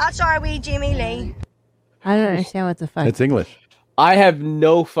 That's our wee Jamie Lee. I don't understand what the fuck. It's English. I have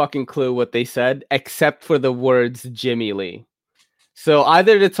no fucking clue what they said except for the words Jimmy Lee. So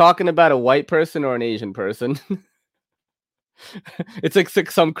either they're talking about a white person or an Asian person. It's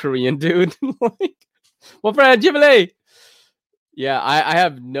like some Korean dude. Like, well, friend, Jimmy Lee. Yeah, I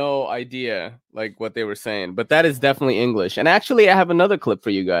have no idea like what they were saying, but that is definitely English. And actually, I have another clip for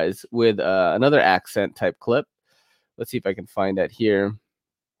you guys with another accent type clip. Let's see if I can find that here.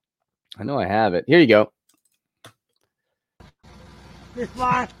 I know I have it. Here you go.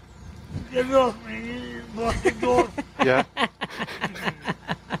 Yeah.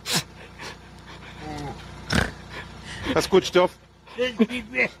 That's good stuff. That's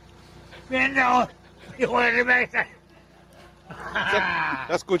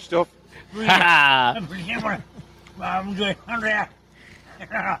good stuff.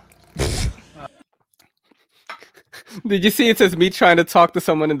 Did you see it says me trying to talk to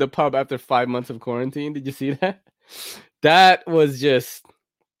someone in the pub after 5 months of quarantine? Did you see that? That was just...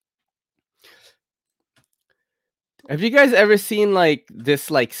 Have you guys ever seen like this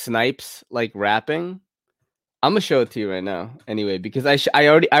like Snipes like rapping? I'm gonna show it to you right now anyway, because I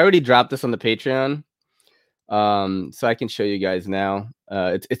already dropped this on the Patreon. So I can show you guys now.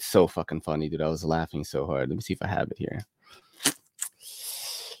 It's so fucking funny, dude. I was laughing so hard. Let me see if I have it here.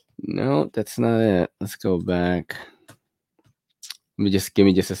 No, that's not it. Let's go back. Give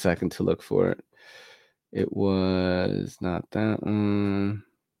me just a second to look for it. It was not that one.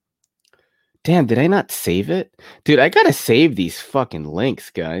 Damn, did I not save it? Dude, I gotta save these fucking links,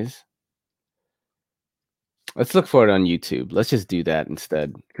 guys. Let's look for it on YouTube. Let's just do that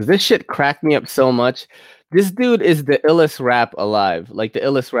instead. Because this shit cracked me up so much. This dude is the illest rap alive. Like the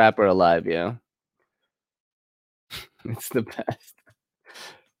illest rapper alive, yeah. It's the best.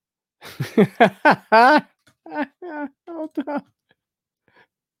 Hold on.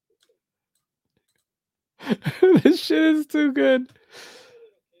 This shit is too good.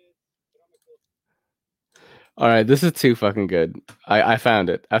 All right, this is too fucking good. I found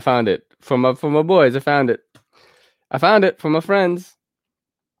it. I found it from my boys. I found it. I found it from my friends.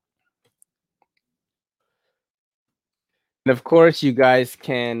 And of course, you guys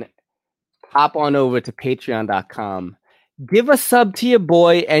can hop on over to patreon.com. Give a sub to your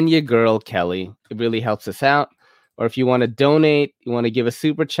boy and your girl, Kelly. It really helps us out. Or if you want to donate, you want to give a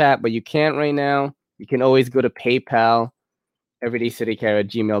super chat, but you can't right now, you can always go to PayPal,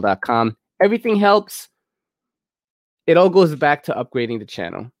 everydaycitycarry@gmail.com. Everything helps. It all goes back to upgrading the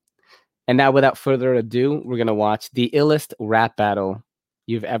channel. And now, without further ado, we're going to watch the illest rap battle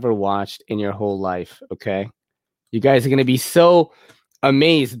you've ever watched in your whole life, okay? You guys are going to be so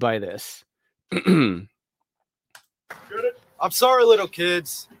amazed by this. I'm sorry, little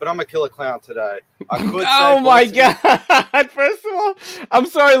kids, but I'm a killer clown today. Oh my God. First of all, I'm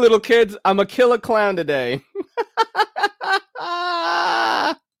sorry, little kids. I'm a killer clown today.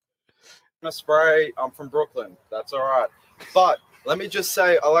 I'm a spray. I'm from Brooklyn. That's all right. But let me just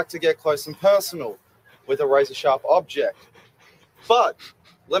say, I like to get close and personal with a razor sharp object. But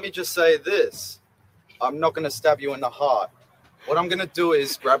let me just say this. I'm not going to stab you in the heart. What I'm going to do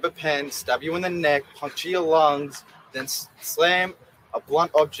is grab a pen, stab you in the neck, puncture your lungs, then slam a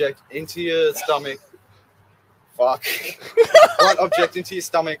blunt object into your stomach. Fuck. Blunt object into your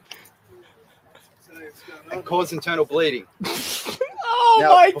stomach and cause internal bleeding. Oh Now,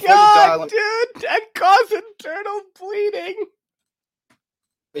 my before you die, god, let dude! And cause internal bleeding.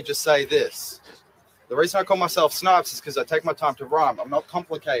 me just say this. The reason I call myself Snipes is because I take my time to rhyme. I'm not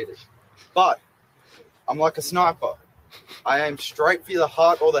complicated. But I'm like a sniper. I aim straight for the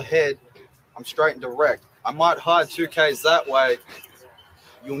heart or the head. I'm straight and direct. I might hide 2Ks that way.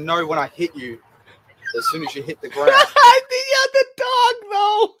 You'll know when I hit you as soon as you hit the ground. The dog,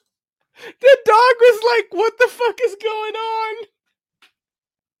 though. The dog was like, what the fuck is going on?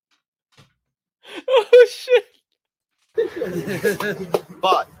 Oh, shit.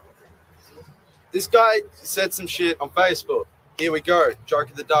 But this guy said some shit on Facebook. Here we go.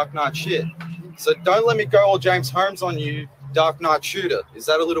 Joke of the Dark Knight shit. So don't let me go all James Holmes on you, Dark Knight shooter. Is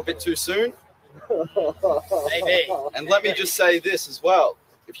that a little bit too soon? Maybe. And let me just say this as well.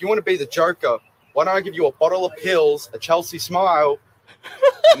 If you want to be the Joker, why don't I give you a bottle of pills, a Chelsea smile,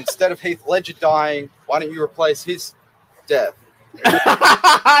 and instead of Heath Ledger dying, why don't you replace his death?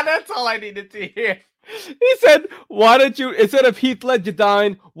 That's all I needed to hear. He said, why don't you, instead of Heath Ledger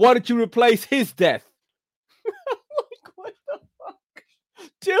dying, why don't you replace his death? Like, what the fuck?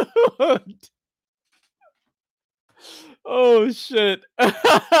 Dude. Oh, shit.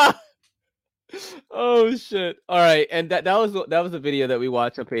 Oh, shit. All right. And that was a video that we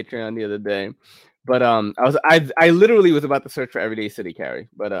watched on Patreon the other day. But I literally was about to search for Everyday City Carry,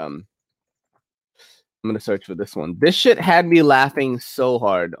 but I'm gonna search for this one. This shit had me laughing so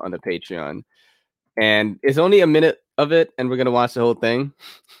hard on the Patreon, and it's only a minute of it, and we're gonna watch the whole thing.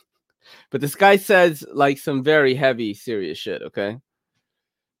 But this guy says like some very heavy, serious shit. Okay.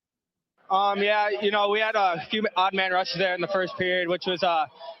 Yeah, we had a few odd man rushes there in the first period, which was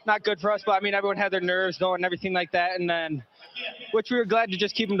not good for us. But I mean, everyone had their nerves going and everything like that, and then which we were glad to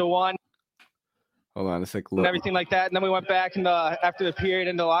just keep them to one. Hold on, let's take a And look. everything like that, and then we went back after the period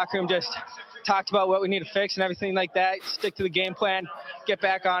in the locker room, just talked about what we need to fix and everything like that. Stick to the game plan, get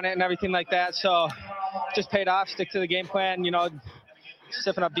back on it, and everything like that. So, just paid off. Stick to the game plan.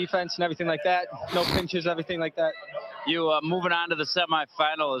 Stepping up defense and everything like that. No pinches, everything like that. You moving on to the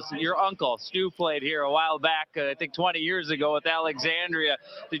semifinals. Your uncle Stu played here a while back, I think 20 years ago with Alexandria.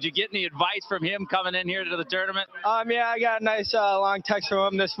 Did you get any advice from him coming in here to the tournament? Yeah, I got a nice long text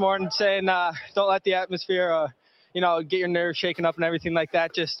from him this morning saying, don't let the atmosphere, get your nerves shaken up and everything like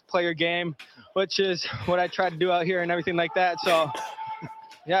that. Just play your game, which is what I try to do out here and everything like that. So,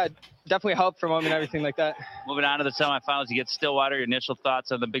 yeah, definitely help from him and everything like that. Moving on to the semifinals, you get Stillwater. Your initial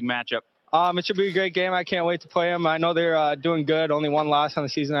thoughts on the big matchup? It should be a great game. I can't wait to play them. I know they're doing good. Only one loss on the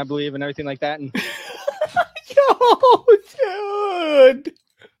season, I believe, and everything like that. And Yo, dude.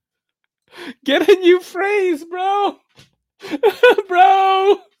 Get a new phrase, bro.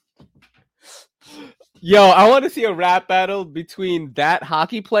 Bro. Yo, I want to see a rap battle between that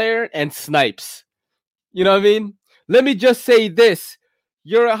hockey player and Snipes. You know what I mean? Let me just say this.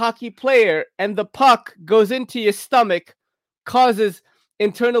 You're a hockey player, and the puck goes into your stomach, causes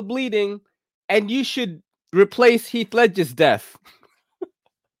internal bleeding, and you should replace Heath Ledger's death.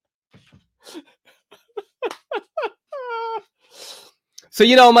 So,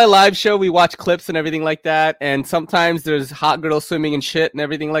 on my live show, we watch clips and everything like that, and sometimes there's hot girls swimming and shit and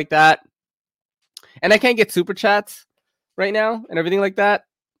everything like that. And I can't get super chats right now and everything like that.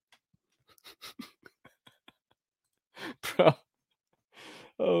 Bro.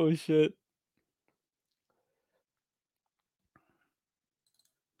 Oh, shit.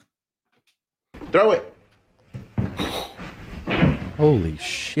 Throw it. Holy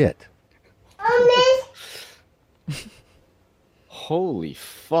shit. Holy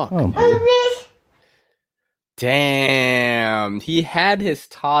fuck. Oh, damn. He had his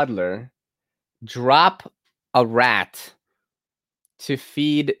toddler drop a rat to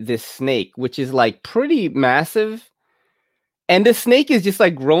feed this snake, which is like pretty massive. And the snake is just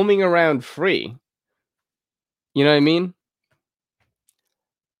like roaming around free. You know what I mean?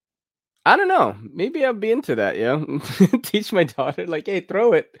 I don't know. Maybe I'll be into that, yo. Teach my daughter, like, hey,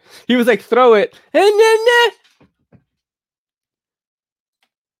 throw it. He was like, throw it.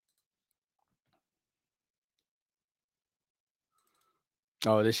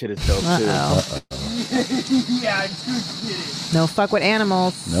 Oh, this shit is dope, too. Yeah, no fuck with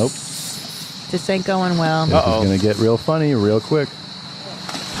animals. Nope. This ain't going well. This is going to get real funny real quick.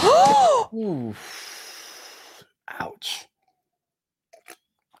 Ooh. Ouch.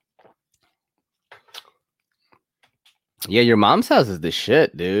 Yeah, your mom's house is the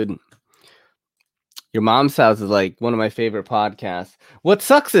shit, dude. Your Mom's House is like one of my favorite podcasts. What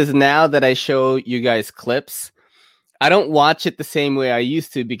sucks is now that I show you guys clips, I don't watch it the same way I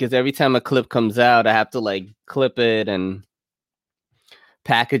used to because every time a clip comes out, I have to like clip it and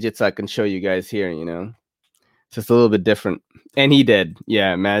package it so I can show you guys here, you know. It's just a little bit different. And he did.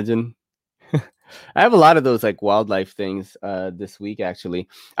 Yeah, imagine. I have a lot of those like wildlife things this week, actually.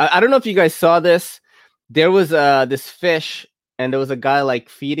 I don't know if you guys saw this. There was this fish and there was a guy like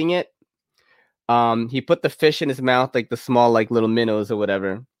feeding it. He put the fish in his mouth, like the small, like little minnows or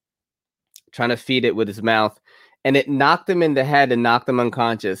whatever, trying to feed it with his mouth, and it knocked him in the head and knocked him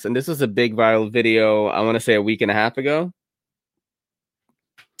unconscious. And this was a big viral video, I want to say a week and a half ago.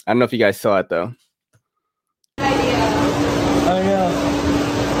 I don't know if you guys saw it though. Oh yeah.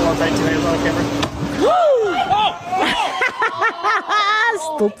 Well, thank you, on camera.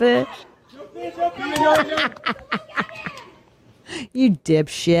 Stupid. You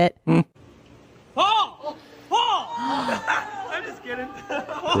dipshit. I'm just kidding.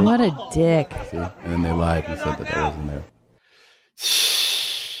 What a dick. See? And then they lied and said that wasn't there.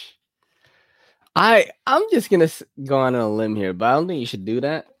 I'm just gonna go on a limb here, but I don't think you should do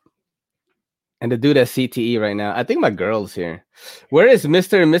that. And to do that CTE right now, I think my girl's here. Where is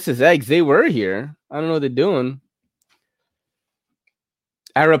Mr. and Mrs. Eggs? They were here. I don't know what they're doing.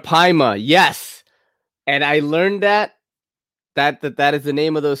 Arapaima, yes. And I learned that is the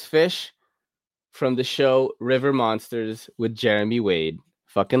name of those fish from the show River Monsters with Jeremy Wade.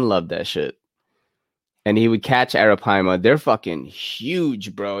 Fucking love that shit. And he would catch Arapaima. They're fucking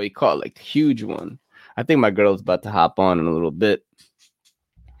huge, bro. He caught like a huge one. I think my girl's about to hop on in a little bit.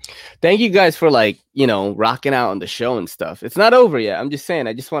 Thank you guys for like, you know, rocking out on the show and stuff. It's not over yet. I'm just saying,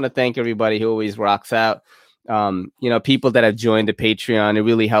 I just want to thank everybody who always rocks out. You know, people that have joined the Patreon. It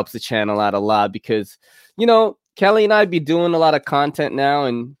really helps the channel out a lot because, you know, Kelly and I'd be doing a lot of content now,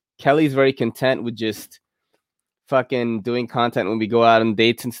 and Kelly's very content with just fucking doing content when we go out on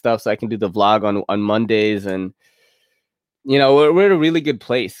dates and stuff, so I can do the vlog on Mondays. And you know, we're in a really good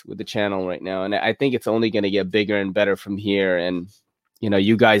place with the channel right now, and I think it's only going to get bigger and better from here. And you know,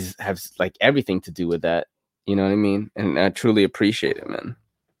 you guys have like everything to do with that, you know what I mean? And I truly appreciate it, man.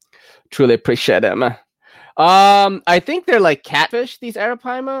 Truly appreciate it, man. I think they're like catfish, these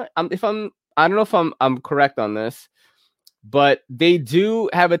Arapaima. I don't know if I'm correct on this, but they do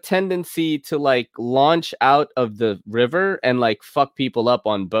have a tendency to like launch out of the river and like fuck people up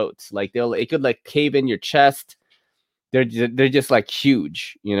on boats. Like it could like cave in your chest. They're just like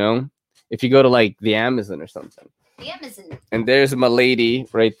huge, you know, if you go to like the Amazon or something. The Amazon. And there's my lady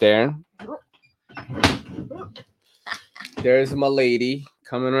right there. There's my lady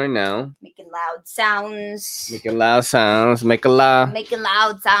coming right now. Making loud sounds. Making loud sounds. Making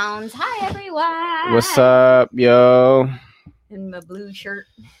loud sounds. Hi, everyone. What's up, yo? In my blue shirt.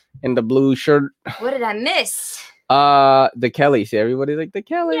 In the blue shirt. What did I miss? The Kelly. See, everybody like the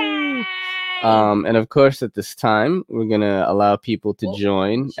Kelly. Yay! And of course, at this time, we're gonna allow people to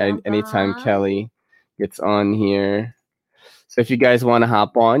join anytime Kelly gets on here. So if you guys want to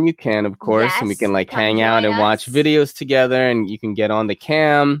hop on, you can, of course, and we can like hang out and watch videos together, and you can get on the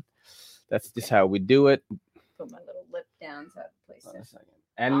cam. That's just how we do it. Put my little lip down so I have a place to.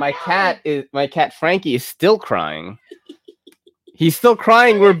 And my cat Frankie is still crying. He's still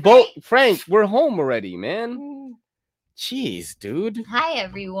crying. We're home already, man. Jeez, dude. Hi,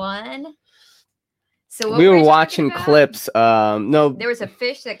 everyone. So we were watching clips. No, there was a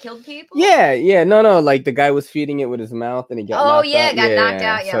fish that killed people. Yeah. No. Like the guy was feeding it with his mouth, and he got knocked out. Knocked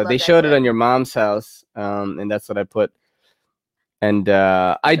out. Yeah, so they showed it on Your Mom's House, and that's what I put. And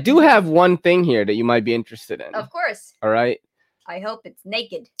I do have one thing here that you might be interested in. Of course. All right. I hope it's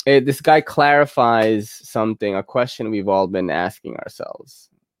naked. This guy clarifies something, a question we've all been asking ourselves.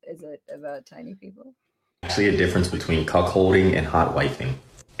 Is it about tiny people? Actually, a difference between cuckolding and hot wifing.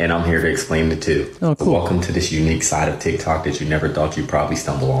 And I'm here to explain the two. Oh, cool. Welcome to this unique side of TikTok that you never thought you'd probably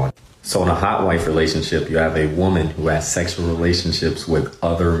stumble on. So in a hot wife relationship, you have a woman who has sexual relationships with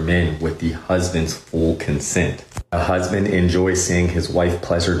other men with the husband's full consent. A husband enjoys seeing his wife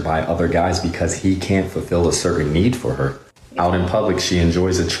pleasured by other guys because he can't fulfill a certain need for her. Out in public, she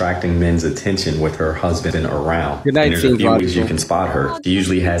enjoys attracting men's attention with her husband around. Good night, and there's a few ways you can spot her. She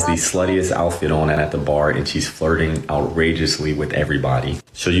usually has the sluttiest outfit on at the bar, and she's flirting outrageously with everybody.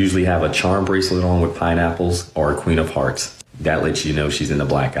 She'll usually have a charm bracelet on with pineapples or a queen of hearts. That lets you know she's into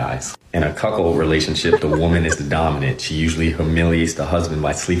black eyes. In a cuckold relationship, the woman is the dominant. She usually humiliates the husband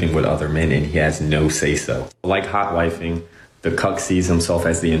by sleeping with other men, and he has no say-so. Like hot wifing, the cuck sees himself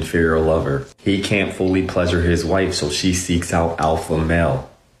as the inferior lover. He can't fully pleasure his wife, so she seeks out alpha male.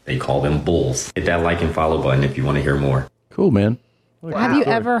 They call them bulls. Hit that like and follow button if you want to hear more. Cool, man. Have you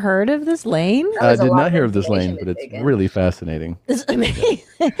ever heard of this lane? I did not hear of this lane, but it's really fascinating. It's amazing.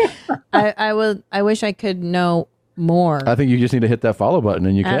 I wish I could know more. I think you just need to hit that follow button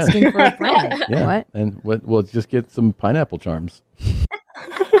and you can. Asking for a friend. Yeah. What? And we'll just get some pineapple charms.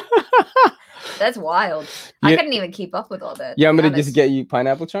 That's wild. Yeah. I couldn't even keep up with all that. Yeah, I'm to be gonna just honest. get you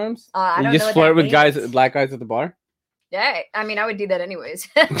pineapple charms. I you don't just know what flirt that with guys, means. black guys at the bar. Yeah, I mean, I would do that anyways.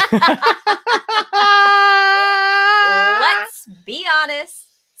 Let's be honest.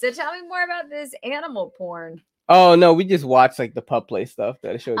 So tell me more about this animal porn. Oh no, we just watched like the pup play stuff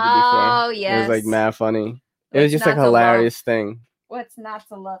that I showed you before. Oh, It was yes. like mad funny. It was What's just like a not to love? hilarious thing. What's not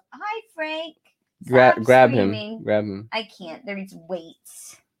to love? Hi, Frank. Grab screaming. him. Grab him. I can't. There's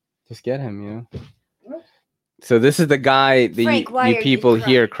weights. Just get him, you know. So this is the guy that Frank, why you are you people crying?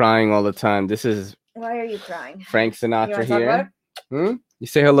 hear crying all the time. This is Why are you crying? Frank You Sinatra wanna talk about here. You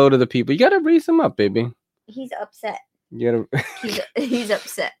say hello to the people. You gotta raise him up, baby. He's upset. You gotta. He's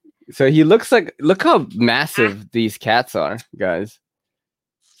upset. So he looks like. Look how massive these cats are, guys.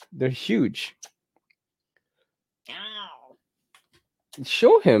 They're huge.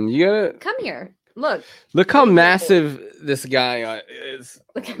 Show him. You gotta Come here. Look. look how massive this guy is.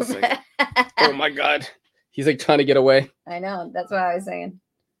 Look One second. Oh my god, he's like trying to get away. I know. That's what I was saying.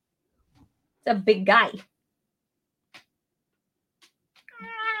 It's a big guy.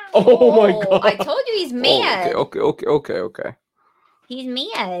 Oh my god! I told you he's mad. Okay. He's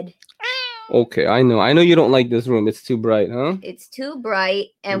mad. Okay, I know you don't like this room. It's too bright, huh? It's too bright,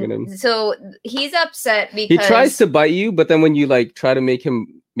 Look at him. and so he's upset He because tries to bite you, but then when you like try to make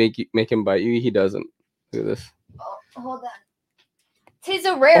him bite you, he doesn't. Look at this. Hold on. Tis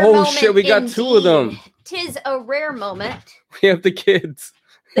a rare Oh, moment. shit, we got two of them. indeed. Tis a rare moment. We have the kids.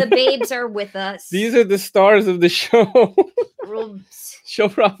 The babes are with us. These are the stars of the show. Rubes. Show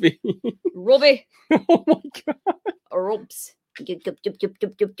Robbie. Ruby. Oh my god. Rubes.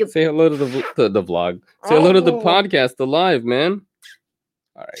 Say hello to the vlog. Say hello to the Oh. podcast, the live, man.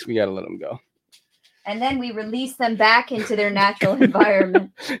 All right, we gotta let him go. And then we release them back into their natural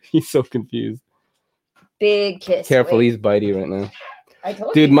environment. He's so confused. Big kiss. Careful, Wait, he's bitey right now. I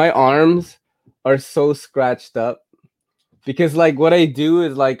told Dude, you. my arms are so scratched up because like what I do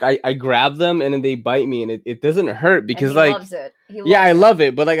is like I grab them and then they bite me and it doesn't hurt because he like loves it. He yeah, loves I it. love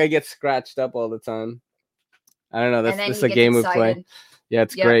it, but like I get scratched up all the time. I don't know. That's And then just he a gets game we play. excited. Yeah,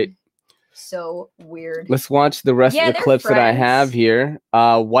 it's Yep. great. So weird. Let's watch the rest Yeah, of the they're clips that I friends. have here.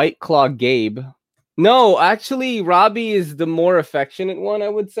 White Claw Gabe. No, actually, Robbie is the more affectionate one, I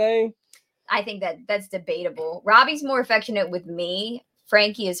would say. I think that's debatable. Robbie's more affectionate with me.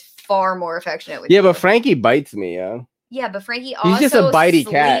 Frankie is far more affectionate with Yeah, you. but Frankie bites me, yeah. Yeah, but Frankie also He's just a bitey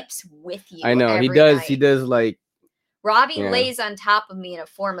cat. sleeps with you. I know. He every does. night. He does like Robbie yeah. lays on top of me in a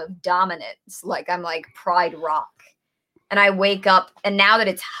form of dominance, like I'm like Pride Rock. And I wake up, and now that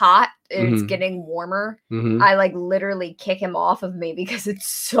it's hot and it's Mhm. getting warmer, Mhm. I like literally kick him off of me because it's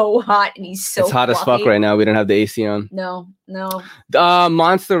so hot and he's so it's hot as fuck fluffy. right now. We don't have the AC on. No.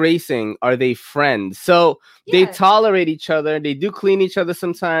 Monster Racing, are they friends? So they Yeah. tolerate each other. They do clean each other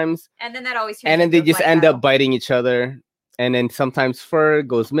sometimes. And then that always turns And then into they a just fight end battle. up biting each other. And then sometimes fur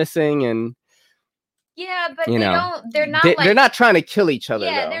goes missing. And, Yeah, but you they know, don't. They're not. they're not trying to kill each other,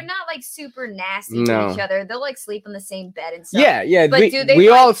 Yeah, though. they're not like super nasty No. to each other. They'll like sleep in the same bed and stuff. Yeah. But do they we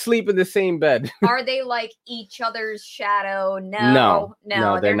like, all sleep in the same bed. are they like each other's shadow? No,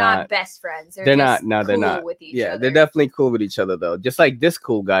 they're not best friends. They're not. just No, they're cool not. with each Yeah, other. they're definitely cool with each other, though. Just like this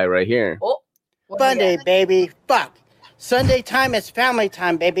cool guy right here. Oh, Sunday, baby. Fuck. Sunday time is family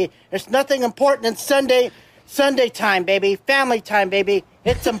time, baby. There's nothing important than Sunday time, baby. Family time, baby.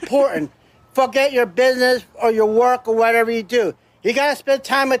 It's important. Forget your business or your work or whatever you do. You gotta spend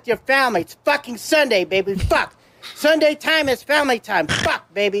time with your family. It's fucking Sunday, baby. Fuck. Sunday time is family time.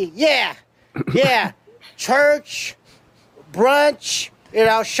 Fuck, baby. Yeah. Yeah. Church, brunch,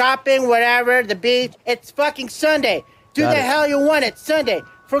 shopping, whatever, the beach. It's fucking Sunday. Do Got the it. hell you want. It's Sunday.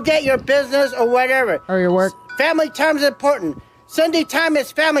 Forget your business or whatever. Or your work. Family time is important. Sunday time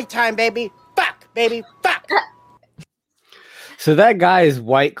is family time, baby. Fuck, baby. Fuck. So that guy is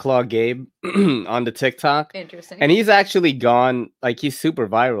White Claw Gabe on the TikTok. Interesting. And he's actually gone, like he's super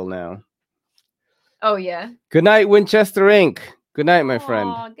viral now. Oh yeah. Good night, Winchester Inc. Good night, my friend.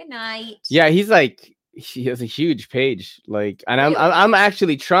 Aw, good night. Yeah, he's like he has a huge page. Like, and I'm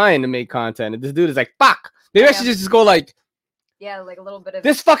actually trying to make content. And this dude is like, fuck. Maybe I should just go like Yeah, like a little bit of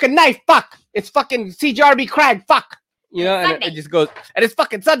this fucking knife, fuck. It's fucking CJRB Crag, fuck. You know, and Sunday. it just goes, and it's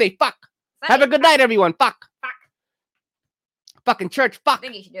fucking Sunday, fuck. Have a good night, everyone. Fuck. Fucking church, I fuck.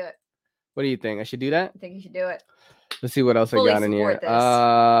 think you should do it. What do you think? I should do that? I think you should do it. Let's see what else Fully I got in here. support this.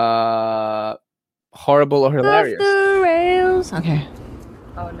 horrible or hilarious? Off the rails. Okay.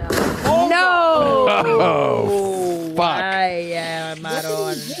 Oh no. No. Oh, fuck. I am What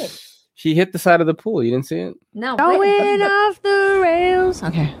on. did he hit? He hit the side of the pool. You didn't see it? No. Going off the rails.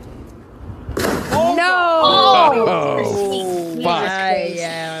 Okay. No. Oh, fuck. I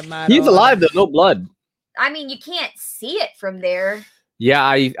am He's alive though, no blood. I mean, you can't see it from there. Yeah,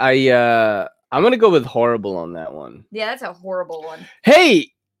 I'm gonna go with horrible on that one. Yeah, that's a horrible one.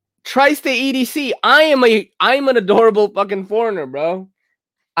 Hey, Tri-State EDC, I'm an adorable fucking foreigner, bro.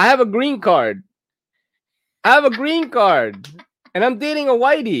 I have a green card. And I'm dating a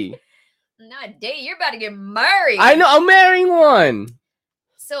whitey. Not dating. You're about to get married. I know. I'm marrying one.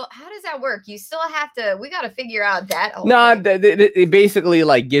 So how does that work? You still have to. We got to figure out that. Nah, it basically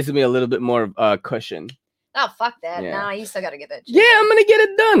like gives me a little bit more cushion. Oh fuck that! Yeah. Nah, you still got to get that. Yeah, I'm gonna get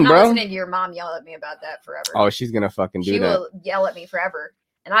it done, I'm bro. listening to your mom yell at me about that forever. Oh, she's gonna fucking do She that. will yell at me forever,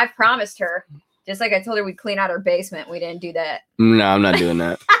 and I've promised her. Just like I told her we'd clean out her basement, we didn't do that. No, I'm not doing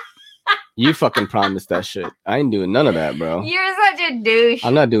that. You fucking promised that shit. I ain't doing none of that, bro. You're such a douche.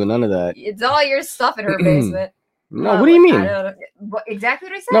 I'm not doing none of that. It's all your stuff in her basement. No, what do you mean? I don't know. Exactly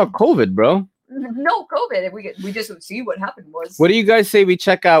what I said. No, COVID, bro. No COVID. We just would see what happened was. What do you guys say we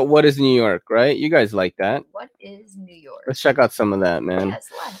check out What is New York, right? You guys like that. What is New York? Let's check out some of that, man. Yes,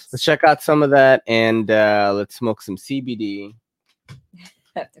 let's check out some of that and let's smoke some CBD.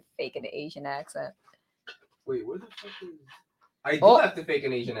 have to fake an Asian accent. Wait, where the fuck is... I do Oh. have to fake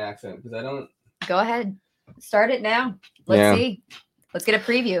an Asian accent because I don't... Go ahead. Start it now. Let's Yeah. see. Let's get a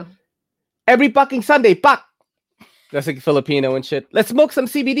preview. Every fucking Sunday, pak! That's like Filipino and shit. Let's smoke some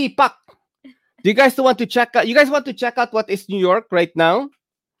CBD, pak! Do you guys want to check out... You guys want to check out What is New York right now?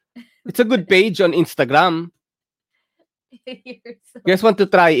 It's a good page on Instagram. You're so- You guys want to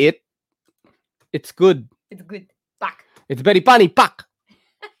try it? It's good. It's good. Back. It's very funny, pak!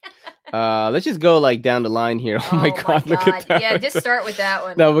 Let's just go like down the line here. Oh, my god, look at that. Yeah, just start with that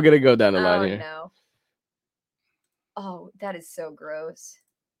one. No, we're gonna go down the line Oh, here. no. Oh, that is so gross.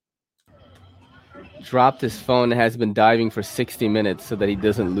 Dropped his phone and has been diving for 60 minutes so that he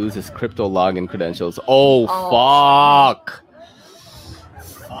doesn't lose his crypto login credentials. Oh, fuck.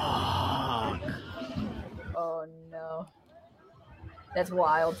 Oh no. That's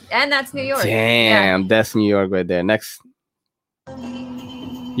wild. And that's New York. Damn, that's New York right there. Next.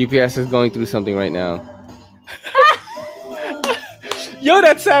 UPS is going through something right now. Yo,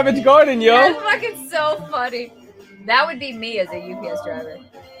 that's Savage Garden, yo. That's fucking so funny. That would be me as a UPS driver.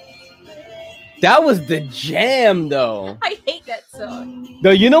 That was the jam, though. I hate that song.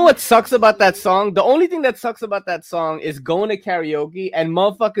 No, you know what sucks about that song? The only thing that sucks about that song is going to karaoke and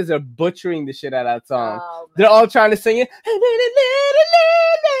motherfuckers are butchering the shit out of that song. They're all trying to sing it.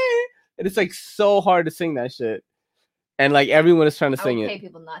 And it's like so hard to sing that shit. And like everyone is trying to I sing would pay it.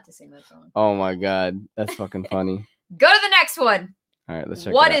 people not to sing that song. Oh my god. That's fucking funny. Go to the next one. All right, let's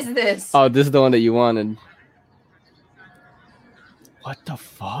check What it out. is this? Oh, this is the one that you wanted. What the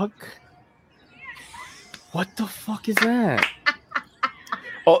fuck? What the fuck is that?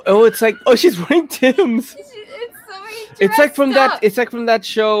 oh, it's like, oh, she's wearing Tim's. It's like from that. It's like from that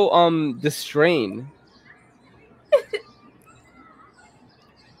show, The Strain.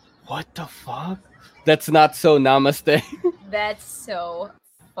 What the fuck? That's not so namaste. That's so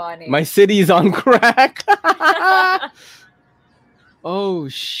funny. My city's on crack. Oh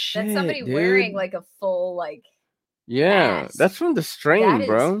shit! That's somebody dude. wearing like a full like. Yeah, mask. that's from The Strain, That is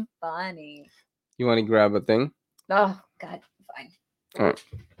bro. funny. You want to grab a thing? Oh God, fine. All right.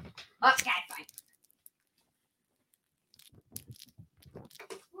 Oh God, fine.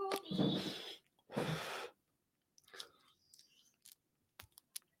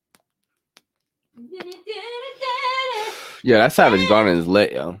 Yeah, that Savage Garden is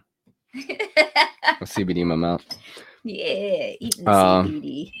lit, yo. A CBD in my mouth. Yeah, eating Uh,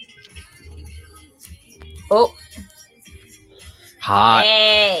 CBD. Oh, Hot.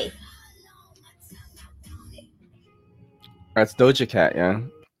 hey. That's Doja Cat, yeah.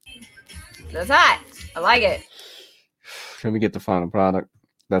 That's hot. I like it. Let me get the final product.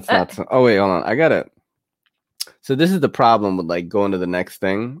 That's not. Oh wait, hold on. I got it. So this is the problem with like going to the next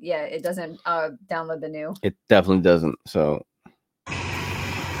thing. Yeah, it doesn't download the new. It definitely doesn't. So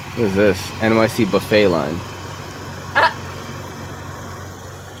what is this? NYC buffet line.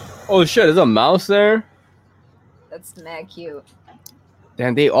 Oh shit! There's a mouse there. That's mad cute.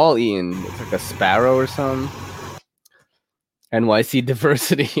 Damn, they all eating. It's like a sparrow or something. NYC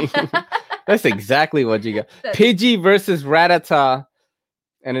diversity. That's exactly what you got. Pidgey versus Rattata.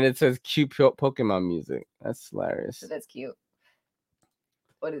 And then it says cute Pokemon music. That's hilarious. So that's cute.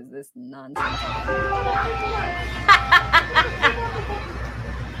 What is this nonsense?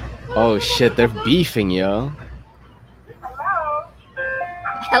 Oh shit, they're beefing, yo.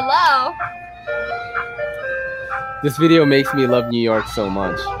 Hello. This video makes me love New York so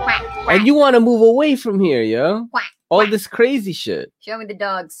much. And you want to move away from here, yo? All this crazy shit. Show me the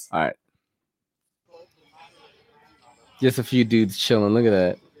dogs. All right. Just a few dudes chilling. Look at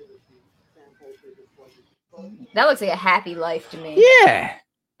that. That looks like a happy life to me. Yeah.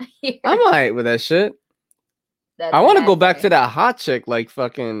 I'm alright with that shit. That's I want to bad go back for to that hot chick, like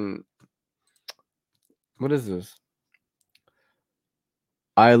fucking. What is this?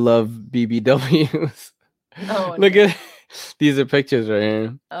 I love BBWs. Oh, Look at these are pictures right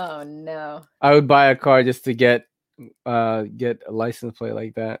here. Oh no. I would buy a car just to get a license plate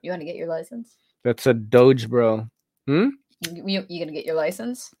like that. You want to get your license? That's a Doge, bro. Hmm? You gonna get your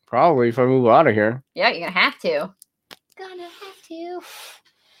license? Probably if I move out of here. Yeah, you're gonna have to. Gonna have to.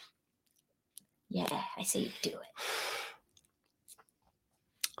 Yeah, I say you do it.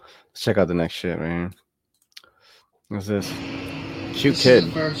 Let's check out the next shit right here. What's this? Cute This kid. is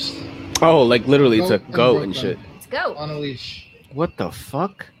the first Oh, like literally it's a goat in goat and Brooklyn. shit. Let's go. On a leash. What the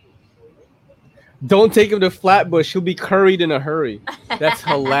fuck? Don't take him to Flatbush. He'll be curried in a hurry. That's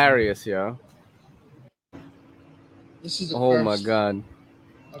hilarious, yo. This is the Oh my first god.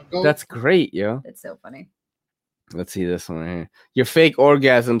 goat. That's great, yo. That's so funny. Let's see this one right here. Your fake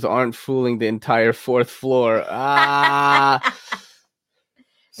orgasms aren't fooling the entire fourth floor. Ah.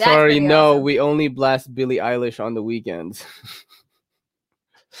 That's Sorry, pretty no. awesome. We only blast Billie Eilish on the weekends.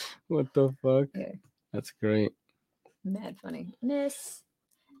 What the fuck? Okay. That's great. Mad funny. Miss.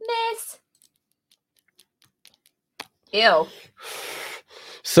 Ew.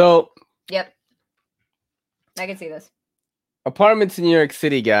 So, Yep. I can see this. apartments in New York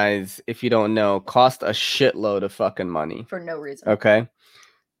City, guys, if you don't know, cost a shitload of fucking money. For no reason. Okay.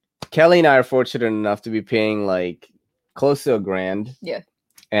 Kelly and I are fortunate enough to be paying like close to $1,000. Yeah.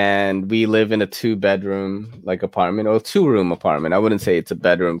 And we live in a 2-bedroom like apartment or 2-room apartment. I wouldn't say it's a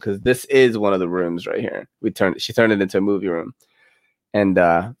bedroom because this is one of the rooms right here. She turned it into a movie room. And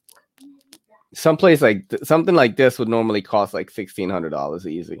someplace like something like this would normally cost like $1,600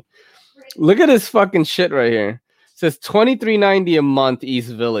 easy. Look at this fucking shit right here. It says $23.90 a month,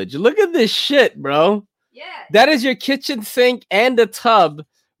 East Village. Look at this shit, bro. Yeah. That is your kitchen sink and a tub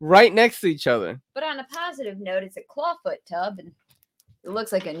right next to each other. But on a positive note, it's a clawfoot tub and it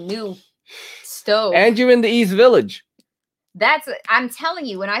looks like a new stove. And you're in the East Village. I'm telling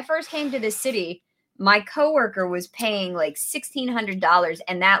you, when I first came to this city, my coworker was paying like $1,600,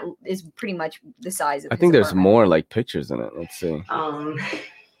 and that is pretty much the size of I his think there's apartment. more like pictures in it. Let's see.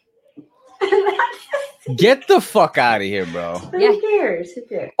 Get the fuck out of here, bro. Yeah. cares? Sit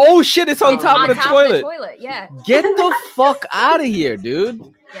there. Oh shit, it's on It's top of the toilet. Yeah. Get the fuck out of here, dude.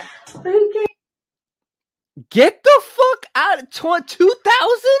 Yeah. Get the fuck out of 2,000?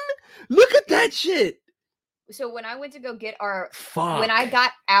 Look at that shit. So when I went to go get Fuck. when I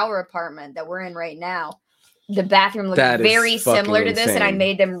got our apartment that we're in right now, the bathroom looked That is very similar fucking to this, and I insane.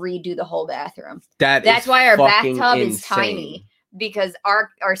 made them redo the whole bathroom. That's That's why our fucking bathtub is insane. tiny, because our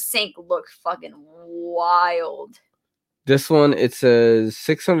sink looked fucking wild. This one, it says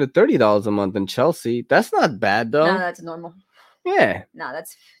 $630 a month in Chelsea. That's not bad though. No, that's normal. Yeah. No,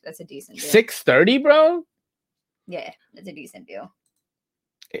 that's a decent deal. $630, bro? Yeah, that's a decent deal.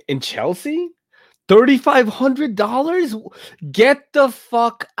 In Chelsea? $3,500? Get the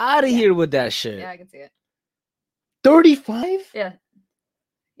fuck out of here with that shit. Yeah, I can see it. 35? Yeah.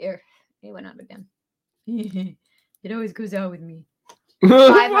 Here, he went out again. It always goes out with me. $500.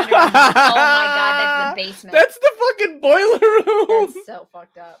 Oh my god, that's the basement. That's the fucking boiler room. That's so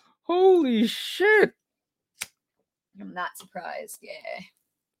fucked up. Holy shit. I'm not surprised. Yeah.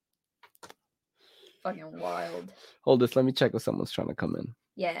 Fucking wild. Hold this. Let me check if someone's trying to come in.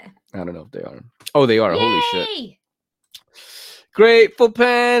 Yeah. I don't know if they are. Oh, they are. Holy shit. Yay! Grateful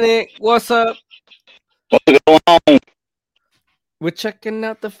Panic. What's up? What's going on? We're checking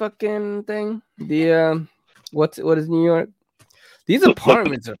out the fucking thing. The what is New York? These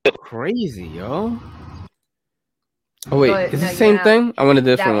apartments are crazy, yo. Oh wait, But, is no, it the same you're thing? I want a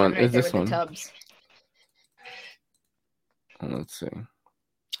That different one. right Is there this with the one? tubs. Let's see.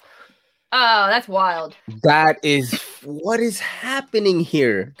 Oh, that's wild. That is what is happening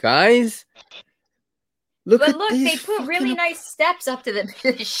here, guys. Look But at look, these they put really fucking- nice steps up to the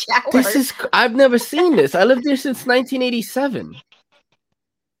shower. This is I've never seen this. I lived here since 1987.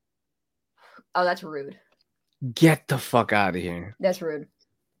 Oh, that's rude. Get the fuck out of here. That's rude.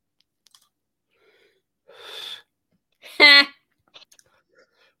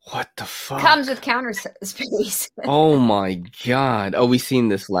 What the fuck? Comes with counter space. Oh my god. Oh, we seen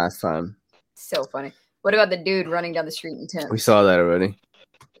this last time. So funny. What about the dude running down the street in Tim? We saw that already.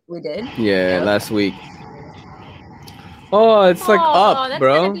 We did. Yeah, last week. Oh, it's like up, that's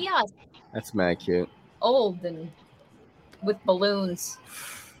bro. gonna be us. That's mad cute. Old and with balloons.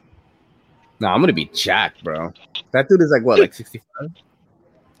 No, I'm gonna be jacked, bro. That dude is like what, like 65?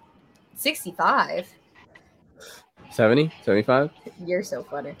 65. 70? 75? You're so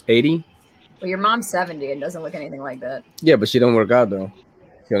funny. 80? Well, your mom's 70 and doesn't look anything like that. Yeah, but she don't work out though.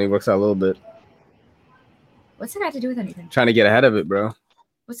 She only works out a little bit. What's it got to do with anything? Trying to get ahead of it, bro.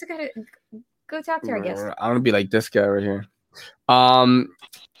 What's it got to go talk to her, I guess. I'm gonna be like this guy right here.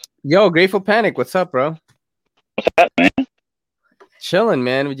 Yo, Grateful Panic, what's up, bro? What's up, man? Chilling,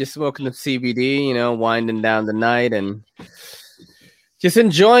 man. We just smoking the CBD, you know, winding down the night and just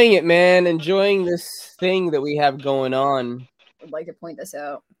enjoying it, man. Enjoying this thing that we have going on. I'd like to point this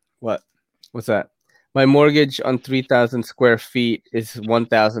out. What? What's that? My mortgage on 3,000 square feet is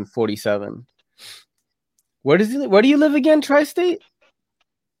 1,047. Where do you live again, Tri-State?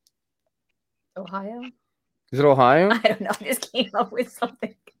 Ohio? Is it Ohio? I don't know. I just came up with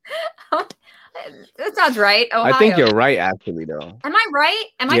something. That sounds right. Ohio. I think you're right, actually, though. Am I right?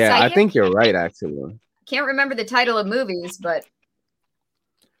 Am I Yeah, psychic? I think you're right, actually. Can't remember the title of movies, but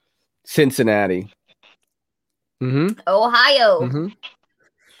Cincinnati. Mm-hmm. Ohio. Mm-hmm.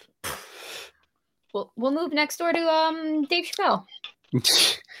 We'll move next door to Dave Chappelle.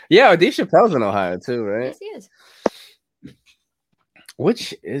 Yeah, Dave Chappelle's in Ohio, too, right? Yes, he is.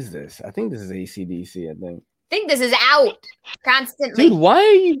 Which is this? I think this is AC/DC, I think. I think this is out constantly. Dude, why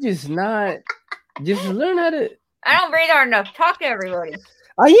are you just not... Just learn how to... I don't breathe hard enough. Talk to everybody.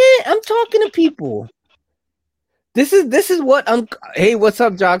 Oh, yeah, I'm talking to people. This is what I'm... Hey, what's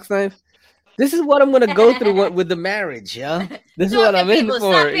up, Jocksknife? This is what I'm going to go through with the marriage, yeah? This is what I'm in for.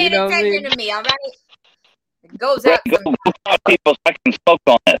 Stop paying You know what I attention mean? to me, all right? It goes out. People, I can smoke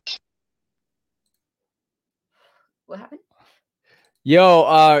on this. What happened?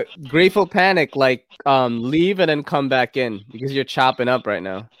 Yo, Grateful Panic, like, leave and then come back in because you're chopping up right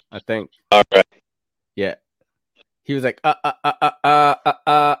now, I think. All right. Yeah. He was like,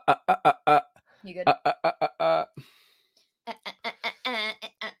 You good?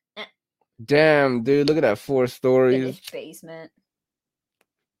 Damn, dude, look at that 4 In stories. his basement.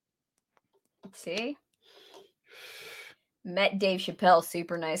 See? Met Dave Chappelle,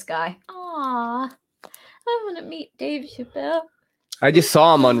 super nice guy. Aw, I want to meet Dave Chappelle. I just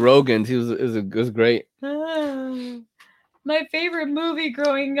saw him on Rogan's. It was great. My favorite movie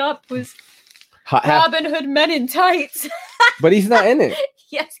growing up was Ha- Robin Hood Men in Tights. But he's not in it.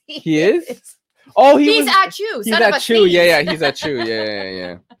 Yes, He is? Oh, He's was, at you. He's son of at a Chew. thief. Yeah, he's at Chew.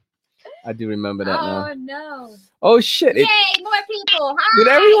 Yeah. I do remember that now. Oh no! Oh shit! Yay, more people! Hi. Did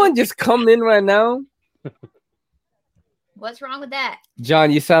everyone just come in right now? What's wrong with that?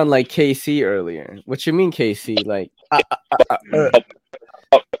 John, you sound like KC earlier. What you mean, KC? Like, I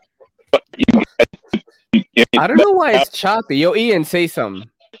don't know why it's choppy. Yo, Ian, say something.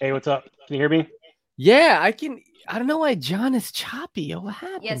 Hey, what's up? Can you hear me? Yeah, I can. I don't know why John is choppy. Yo, what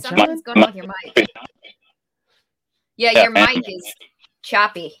happened? Yeah, John? something's going on with your mic. Yeah, your mic is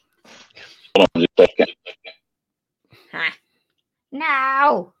choppy. Hold on just a second. Huh.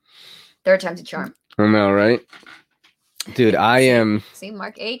 Now. Third time's a charm. I know, right? Dude, I am See,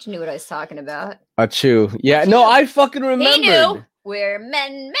 Mark H knew what I was talking about. a Chew. Yeah, no, I fucking remember. He knew. We're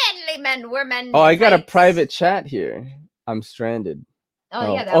men, manly men. We're men. Oh, I got a Tights. private chat here. I'm stranded.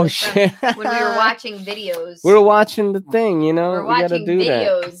 Oh, yeah, that was from shit. when we were watching videos. We're watching the thing, you know. We're We gotta watching do that.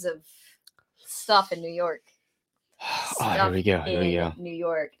 videos of stuff in New York. Oh, here we go. Here we go. New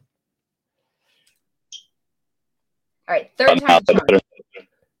York. All right, third time charm.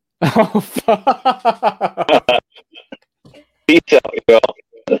 Oh fuck. Peace out, girl.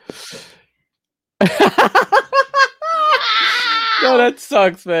 No, that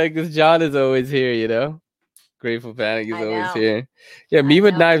sucks, man. Because John is always here, you know. Grateful Panic is I always know. here. Yeah, Me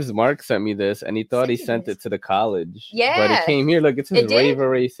with Knives Mark sent me this, and he thought he sent it to the college. but Yeah. it came here. Look, it's his It did? Raver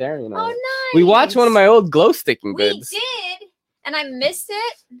Ray Sarian. Oh, nice. We watched one of my old glow sticking We vids. did, and I missed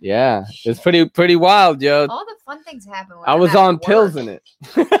it. Yeah, it's pretty wild, yo. All the fun things happen when I was I'm at on work. pills in it.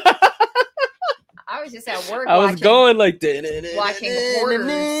 I was just at work. I was watching, going like watching hoarders.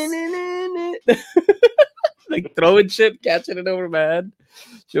 like throwing shit, catching it over my head.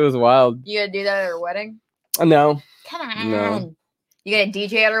 Shit was wild. You gonna do that at her wedding? No, Come on. No. You gonna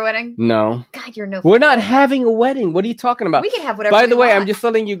DJ at her wedding? no. God, you're no. We're not having a wedding. What are you talking about? We can have whatever. By the we way, I'm want. just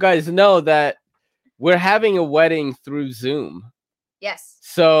letting you guys know that we're having a wedding through Zoom. Yes.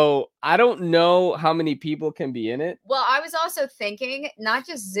 So I don't know how many people can be in it. Well, I was also thinking not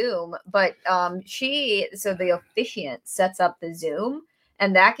just Zoom, but the officiant sets up the Zoom,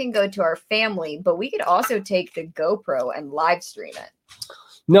 and that can go to our family. But we could also take the GoPro and live stream it.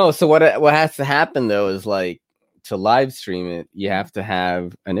 No, so what has to happen though is like to live stream it, you have to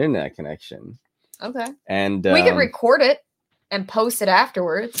have an internet connection. Okay. And we could record it and post it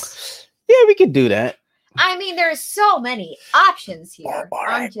afterwards. Yeah, we could do that. I mean, there's so many options here.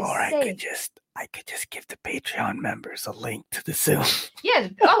 I could just give the Patreon members a link to the Zoom. Yeah.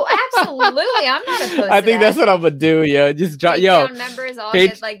 Oh, absolutely. I'm not opposed I to think that. that's what I'm gonna do. Yeah, just drop. Patreon members all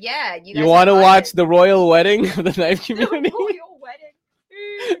get like, yeah. You want to watch the royal wedding of the knife community? royal wedding.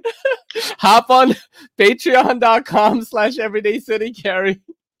 Hop on patreon.com/everydaycitycarry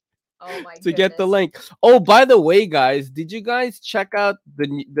Oh my to get the link. Oh, by the way, guys, did you guys check out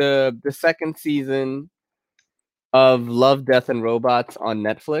the second season of Love, Death, and Robots on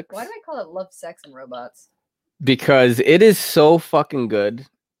Netflix? Why do I call it Love, Sex, and Robots? Because it is so fucking good.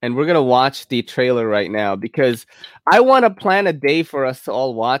 And we're gonna watch the trailer right now because I want to plan a day for us to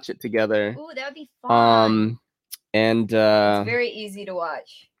all watch it together. Ooh, that would be fun. And it's very easy to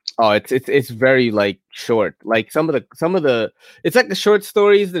watch. oh, it's very like short. Like some of the it's like the short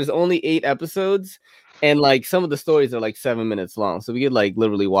stories. There's only 8 episodes, and like some of the stories are like 7 minutes long. So we could like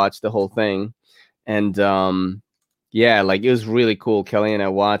literally watch the whole thing. And yeah, like it was really cool. Kelly and I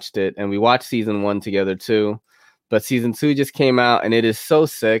watched it, and we watched season 1 together too. But season 2 just came out, and it is so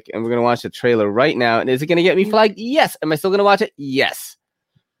sick. And we're gonna watch the trailer right now. And is it gonna get me flagged? Yes. Am I still gonna watch it? Yes.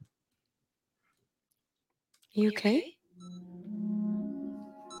 You okay?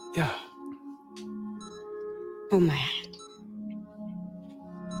 Yeah. Oh my hand.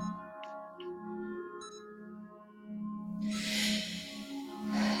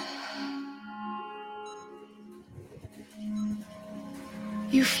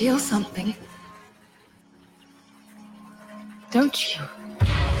 You feel something, don't you?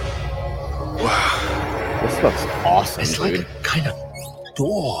 Wow. This looks awesome. It's like a kind of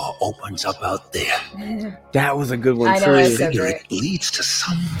door opens up out there. That was a good one I too. figure it leads to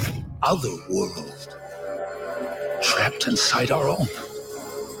some other world, trapped inside our own.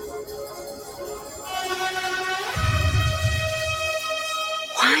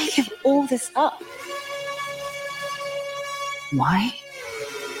 Why give all this up? Why?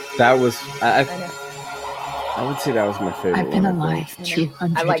 That was I would say that was my favorite. I've been one, I alive think.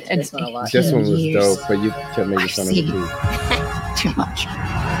 200 I liked this one a lot. This one was years. dope, but you kept making fun of it too. Too much.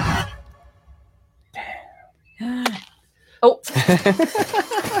 Oh.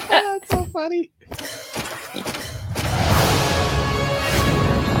 That's so funny.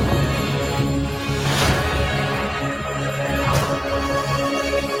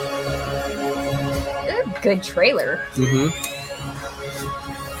 Good trailer. Mm-hmm.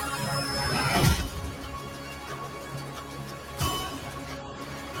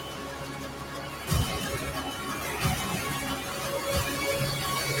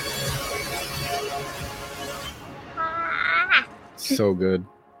 So good.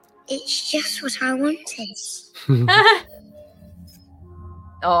 It's just what I wanted.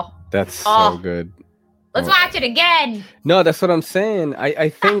 Oh. That's so Oh. good. Let's watch it again. No, that's what I'm saying. I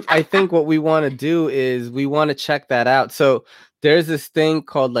think what we want to do is we want to check that out. So there's this thing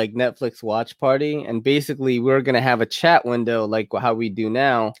called like Netflix Watch Party, and basically we're gonna have a chat window like how we do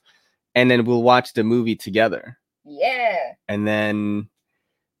now, and then we'll watch the movie together. Yeah. And then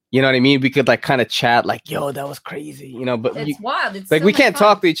you know what I mean? We could like kind of chat like, yo, that was crazy, you know, but It's wild. It's like so we much can't fun.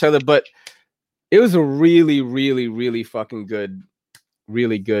 talk to each other, but it was a really, really, really fucking good,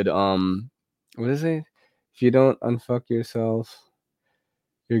 really good. What is it? If you don't unfuck yourself,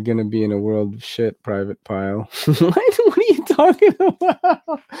 you're gonna be in a world of shit, Private Pile. What are you talking about?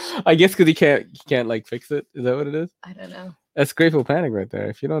 I guess because he can't like fix it. Is that what it is? I don't know. That's Grateful Panic right there.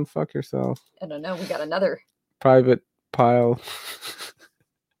 If you don't fuck yourself, I don't know. We got another. Private Pile.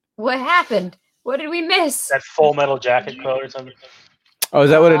 What happened? What did we miss? That Full Metal Jacket quote or something. Oh, is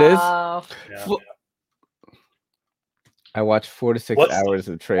that what it is? Oh. Yeah. I watched 4 to 6 What's- hours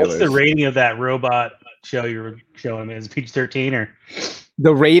of trailers. What's the rating of that robot show you were showing me? Is it PG-13 or?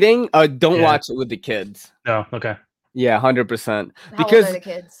 The rating? Don't Yeah. watch it with the kids. No, okay. Yeah, 100%. How Because old are the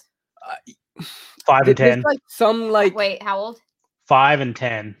kids? 5 and 10. there's like some like Wait, how old? 5 and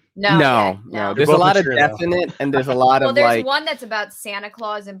 10. No. no. They're There's a both lot of mature, death though. in it, and there's a lot Well, of there's like one that's about Santa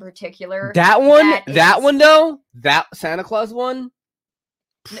Claus in particular. that one. That is- one though, that Santa Claus one,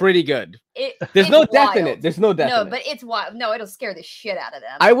 pretty good. There's it's no death in wild. it. There's no death. No, in it. but it's wild. No, it'll scare the shit out of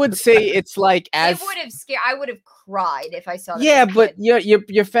them. I would say it's like as It would have scared. I would have cried if I saw that. yeah, as a but kid.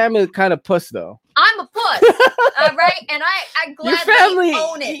 your family kind of puss though. I'm a puss, right? And I gladly family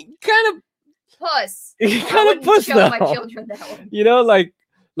own it. Kind of Puss. you I kind of wouldn't puss show though. my children that one. You know, like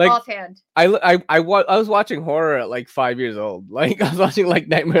offhand. I was watching horror at like 5 years old. Like I was watching like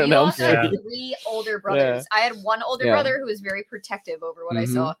Nightmare on You Elm also have Street. 3 older brothers. I had one older Yeah. brother who was very protective over what I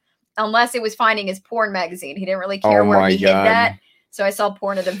Mhm. saw, unless it was finding his porn magazine. He didn't really care Oh where my he hid God. that. So I saw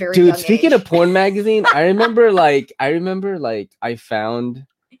porn at a very Dude, young speaking age. of porn magazine, I remember like I found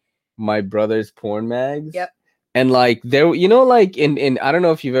my brother's porn mags. Yep. And like there, you know, like in I don't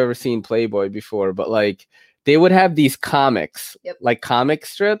know if you've ever seen Playboy before, but like they would have these comics, Yep. like comic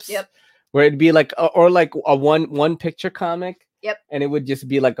strips, Yep. where it'd be like or like a one picture comic, Yep. and it would just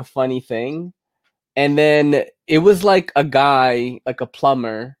be like a funny thing, and then it was like a guy, like a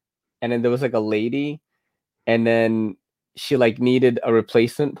plumber, and then there was like a lady, and then she like needed a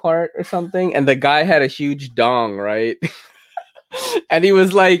replacement part or something, and the guy had a huge dong, right? And he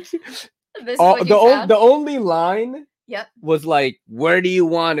was like, This is what you found? the only line Yep. was like, "Where do you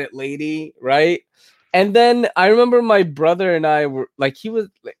want it, lady?" Right? And then I remember my brother and I were like, he was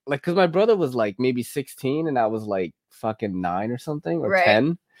like, because my brother was like maybe 16 and I was like fucking 9 or something or Right.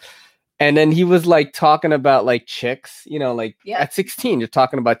 10. And then he was like talking about like chicks, you know, like Yeah. at 16, you're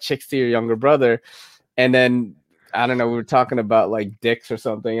talking about chicks to your younger brother. And then I don't know, we were talking about like dicks or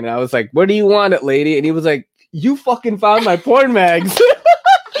something. And I was like, "Where do you want it, lady?" And he was like, "You fucking found my porn mags."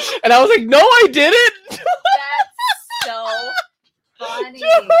 And I was like, "No, I didn't." That's so funny.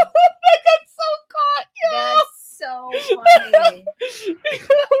 I got so caught. That's so funny.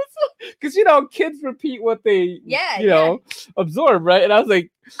 Because you know, kids repeat what they Yeah, you know absorb, right? And I was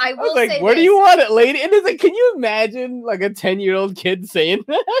like, I will like, say "Where do this. you want it, lady?" And it's like, can you imagine like a 10-year-old kid saying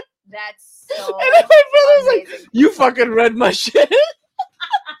that? That's so And then my brother's like, "You fucking read my shit."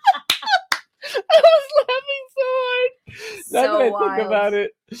 I was laughing so hard. Now So that I wild. think about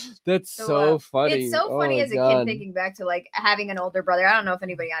it, that's so funny. It's so Oh funny my as a God. kid thinking back to like having an older brother. I don't know if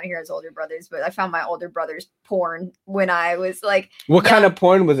anybody on here has older brothers, but I found my older brother's porn when I was like, What kind of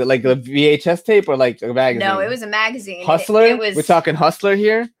porn was it? Like a VHS tape or like a magazine? no, it was a magazine. Hustler. It was We're talking Hustler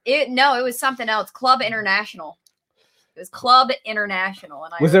here. No, it was something else. Club International. It was Club International,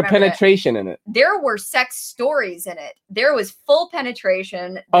 and I Was there remember that penetration in it? there were sex stories in it. There was full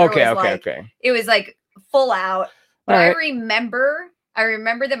penetration. There Okay, was, like, okay. It was like full out. But All I right.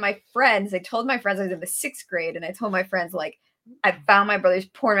 remember that my friends, I told my friends I was in the 6th grade, and I told my friends, like, I found my brother's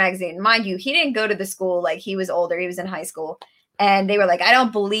porn magazine. Mind you, he didn't go to the school, like he was older, he was in high school. And they were like, "I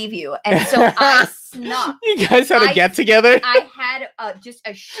don't believe you." And so I snuck. You guys had to get together? I had just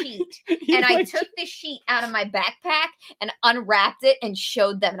a sheet, and I like- took the sheet out of my backpack and unwrapped it and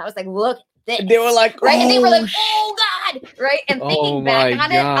showed them. And I was like, "Look, this." And they were like, right? And they were like, "Oh, "Oh God!" Right? And Oh thinking back my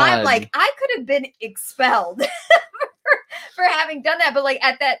on it, I'm God. like, I could have been expelled for having done that. But like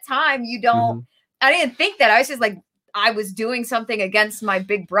at that time, you don't. Mm-hmm. I didn't think that. I was just like, I was doing something against my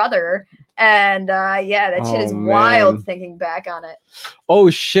big brother, and yeah, that shit is Oh, wild man. thinking back on it. Oh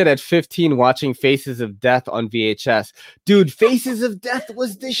shit! At 15, watching Faces of Death on VHS, dude. Faces of Death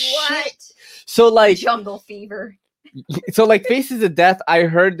was the shit. So like Jungle Fever. So like Faces of Death, I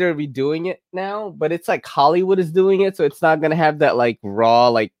heard they're redoing it now, but it's like Hollywood is doing it, so it's not gonna have that like raw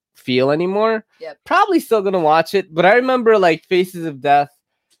like feel anymore. Yep. Probably still gonna watch it, but I remember like Faces of Death.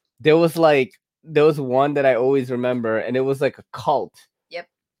 There was one that I always remember, and it was like a cult. Yep.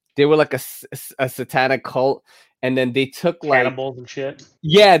 They were like a satanic cult, and then they took like Cannibals and shit.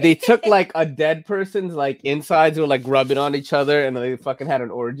 yeah, they took like a dead person's like insides were like rubbing on each other, and they fucking had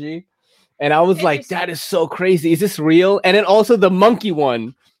an orgy. And I was like, that is so crazy. Is this real? And then also the monkey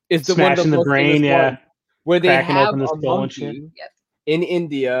one is the Smashing the most brain, famous yeah. one, where they Cracking have open the a skull and shit. monkey in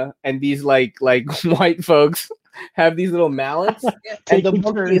India, and these like white folks have these little mallets, and the Taking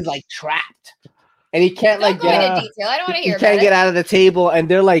monkey turns. is like trapped, and he can't like Go into get detail. I don't want to he hear can't about get it. out of the table, and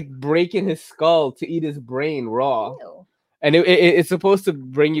they're like breaking his skull to eat his brain raw. And it's supposed to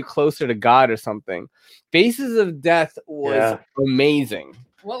bring you closer to God or something. Faces of Death was Yeah. amazing.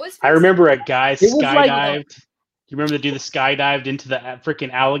 What was? I remember a guy It was like- skydived. You remember the dude that skydived into the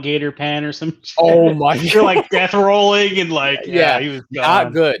freaking alligator pen or some shit? Oh my You're like death rolling and like yeah, he was not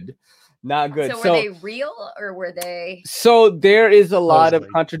gone. good, not good. So were they real or were they? So there is a lot of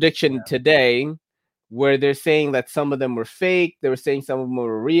Supposedly. contradiction today, where they're saying that some of them were fake. They were saying some of them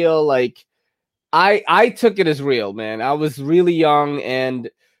were real. Like I took it as real, man. I was really young, and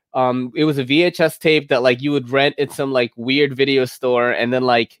it was a VHS tape that like you would rent at some like weird video store, and then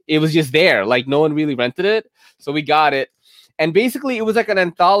like it was just there. Like no one really rented it, so we got it, and basically it was like an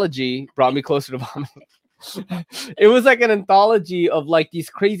anthology. Brought me closer to vomiting. It was like an anthology of like these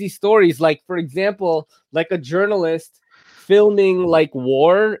crazy stories. Like for example, like a journalist filming like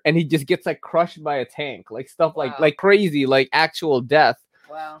war, and he just gets like crushed by a tank, like stuff like crazy, like actual death.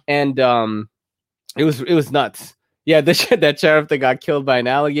 Wow. And it was nuts. Yeah, that sheriff that got killed by an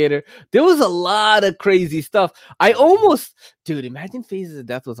alligator. There was a lot of crazy stuff. Dude, imagine Phases of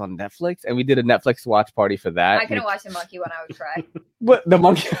Death was on Netflix and we did a Netflix watch party for that. I couldn't watch the monkey one. I would cry. What the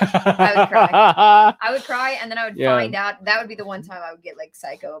monkey? I would cry. I would cry, and then I would Yeah. find out. That would be the one time I would get like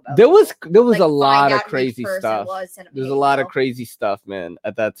psycho about. There was like, a lot find of out which crazy person stuff. was sent There's me a lot email. of crazy stuff, man,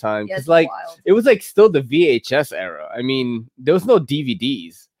 at that time. Yeah, It's it's like wild. it was like still the VHS era. I mean, there was no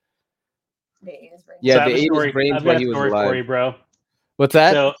DVDs. Yeah, So I have the a 80s story- brains I've when got he a was story alive. for you, bro. What's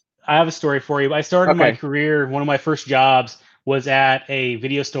that? So I have a story for you. I started my Okay. career. One of my first jobs was at a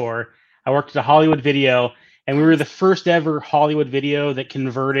video store. I worked at a Hollywood Video, and we were the first ever Hollywood Video that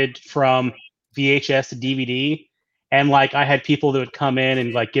converted from VHS to DVD. And like, I had people that would come in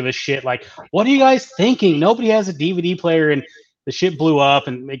and like give us shit, like, "What are you guys thinking? Nobody has a DVD player," and the shit blew up,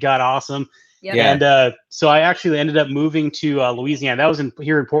 and it got awesome. Yep. And so I actually ended up moving to Louisiana. That was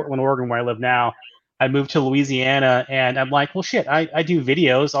here in Portland, Oregon, where I live now. I moved to Louisiana, and I'm like, well, shit, I do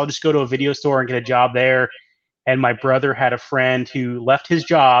videos. I'll just go to a video store and get a job there. And my brother had a friend who left his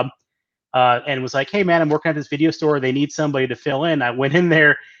job and was like, hey, man, I'm working at this video store. They need somebody to fill in. I went in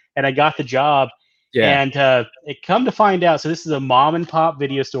there, and I got the job. Yeah. And it come to find out, so this is a mom and pop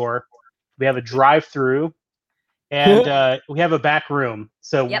video store. We have a drive-through, and we have a back room.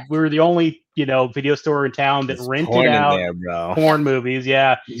 So Yep. we were the only, video store in town that rented porn in out there, bro. porn movies.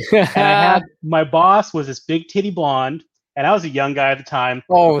 Yeah. And I had my boss was this big titty blonde, and I was a young guy at the time.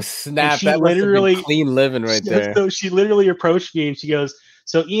 Oh And snap! she That must have been literally clean living right there. So she literally approached me and she goes,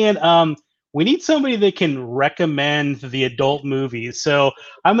 "So Ian, we need somebody that can recommend the adult movies. So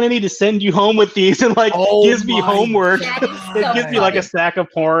I'm gonna need to send you home with these," and like gives me my homework. That is It so gives me like a funny. stack of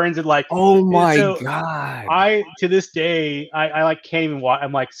porns and like. Oh and my so god! I to this day I like can't even watch.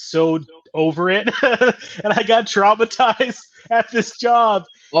 I'm like so over it, and I got traumatized at this job.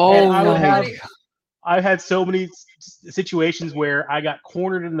 Oh And I would my have god! I've had so many situations where I got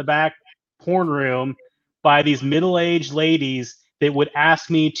cornered in the back porn room by these middle-aged ladies that would ask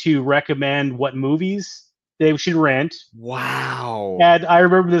me to recommend what movies they should rent. Wow! And I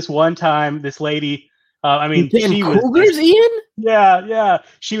remember this one time, this lady, I mean, she was cougars, Ian. yeah.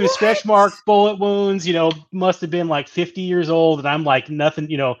 She was stretch marks, bullet wounds, must have been like 50 years old. And I'm like nothing,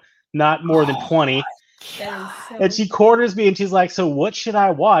 not more than 20. And she corners me and she's like, "So what should I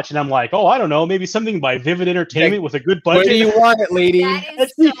watch?" And I'm like, "Oh, I don't know, maybe something by Vivid Entertainment with a good budget." Where do you want it, lady? That and,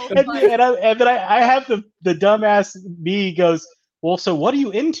 is she, so and, funny. and then I have the dumbass me goes, "Well, so what are you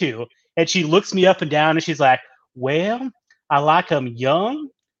into?" And she looks me up and down and she's like, "Well, I like them young,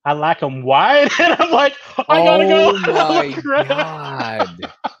 I like them wide," and I'm like, "I gotta Oh go." my Crap. god!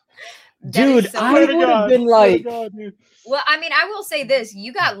 That Dude, is so I Swear to would have God, been swear to like, God, dude. Well, I mean, I will say this: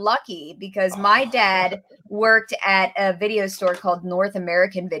 you got lucky because my dad worked at a video store called North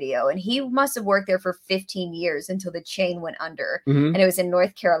American Video, and he must have worked there for 15 years until the chain went under, Mhm. and it was in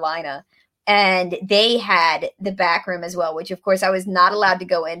North Carolina. And they had the back room as well, which of course I was not allowed to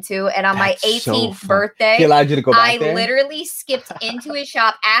go into. And on my That's so 18th fun. birthday, He allowed you to go back I there? literally skipped into his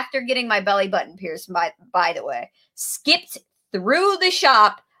shop after getting my belly button pierced, by the way. Skipped through the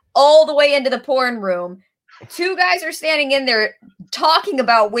shop all the way into the porn room. Two guys are standing in there talking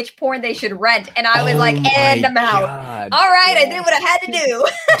about which porn they should rent. And I was like, and I'm out. God. All right, I did what I had to do.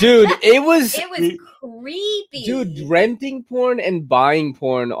 Dude, it was It was creepy. dude, renting porn and buying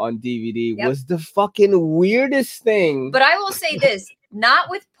porn on DVD Yep. was the fucking weirdest thing. But I will say this, not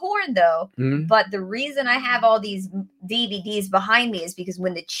with porn though, Mhm. but the reason I have all these DVDs behind me is because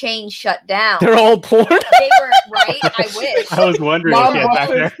when the chain shut down, They're all porn. they were right. I wish. I was wondering what you had back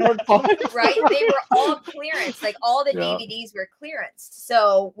there. Right? They were all clearance. Like all the Yeah. DVDs were clearanced.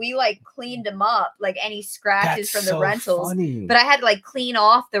 So we like cleaned them up, like any scratches That's from the so rentals. funny. But I had to like clean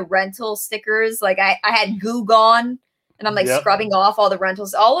off the rental stickers. Like I had Goo Gone and I'm like Yep. scrubbing off all the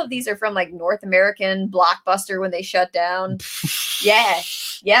rentals. All of these are from like North American Blockbuster when they shut down. Yeah.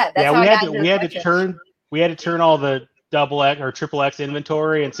 Yeah. That's Yeah, how we I had got to into we the had to collection. turn all the double X or triple X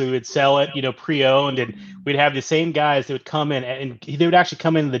inventory, and so we would sell it, pre-owned, and we'd have the same guys that would come in, and they would actually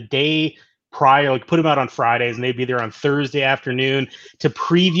come in the day prior, like put them out on Fridays, and they'd be there on Thursday afternoon to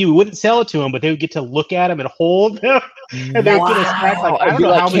preview. We wouldn't sell it to them, but they would get to look at them and hold them, and they would get a stack. Like, I I'd don't be know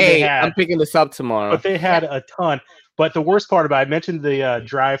like, how many they hey, had, I'm picking this up tomorrow. but they had a ton. But the worst part about it, I mentioned the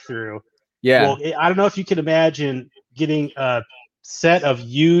drive-through. Yeah. Well, I don't know if you can imagine getting a set of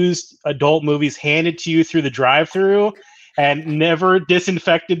used adult movies handed to you through the drive-through and never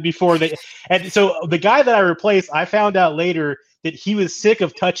disinfected before they. And so the guy that I replaced, I found out later that he was sick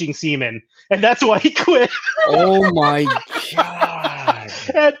of touching semen, and that's why he quit. Oh my god!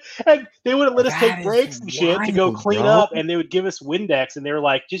 and they wouldn't let us take That breaks is and shit to go wild, clean bro. up, and they would give us Windex, and they were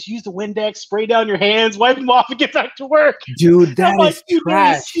like, just use the Windex, spray down your hands, wipe them off, and get back to work. Dude, I'm that like, is dude,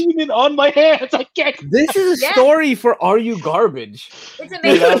 there is trash. semen on my hands. I can't. This is a Yeah. story for Are You Garbage? It's Dude,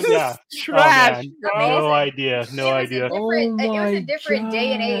 amazing. that was- yeah. Trash, man. bro. No idea. No It was idea. a different, it was my a different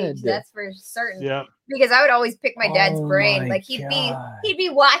day and age. God. That's for certain. Yeah. Because I would always pick my dad's Oh brain. my Like he'd God. be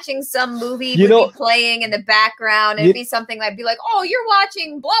watching some movie, You would know- be playing in the background, and You- it'd be something I'd be like, "Oh, you're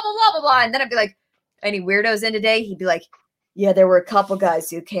watching blah blah blah blah blah," and then I'd be like, "Any weirdos in today?" He'd be like, "Yeah, there were a couple guys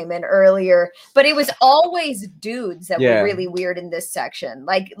who came in earlier," but it was always dudes that Yeah. were really weird in this section.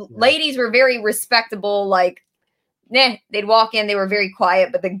 Like ladies were very respectable, like. Nah, they'd walk in, they were very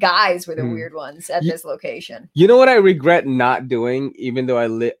quiet, but the guys were the Hmm. weird ones at Ye- this location. You know what I regret not doing, even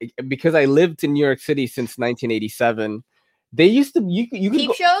though because I lived in New York City since 1987. They used to you could Peep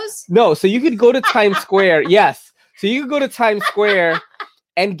go, shows? no, so you could go to Times Square. Yes, so you could go to Times Square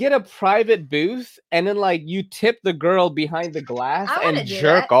and get a private booth, and then like you tip the girl behind the glass I wanna and do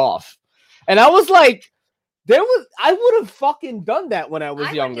jerk that. off. And I was like, I would have fucking done that when I was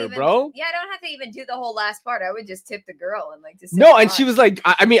I wouldn't younger, even- bro. Yeah, I don't have to even do the whole last part. I would just tip the girl and like just sit No, and and she watch. was like,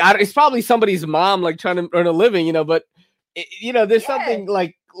 I mean, it's probably somebody's mom like trying to earn a living, you know, but there's something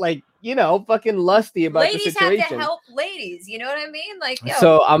like fucking lusty about the ladies have situation. to help ladies. You know what I mean? Like, yo,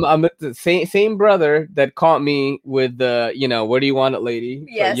 So I'm at the same brother that caught me with the, where do you want it, lady? So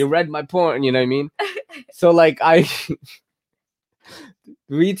Yes. you read my porn, you know what I mean? So like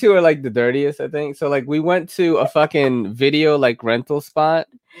we two are like the dirtiest, I think. So like we went to a fucking video like rental spot.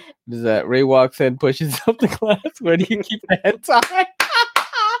 There's that Ray walks in, pushes up the glass. Where do you keep the hentai?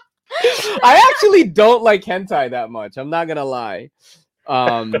 I actually don't like hentai that much. I'm not gonna lie.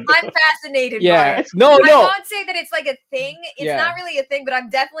 I'm fascinated Yeah. by it. No, I no. won't say that it's like a thing. It's Yeah. not really a thing, but I'm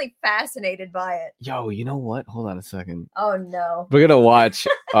definitely fascinated by it. Yo, you know what? Hold on a second. Oh no. We're gonna watch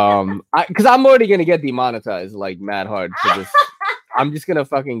because I'm already gonna get demonetized like mad hard for this. I'm just gonna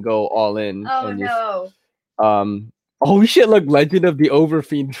fucking go all in. Oh and no. Oh shit, look, Legend of the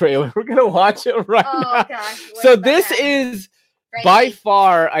Overfiend trailer. We're gonna watch it right Oh now. gosh. So this is by Frankie.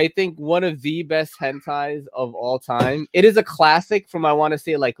 far, I think, one of the best hentais of all time. It is a classic from, I want to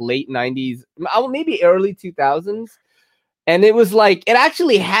say, like late 90s, maybe early 2000s. And it was like, it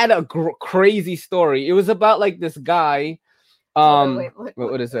actually had a crazy story. It was about like this guy. wait,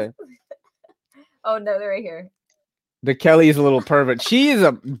 What is it? Oh no, they're right here. The Kelly is a little pervert. She is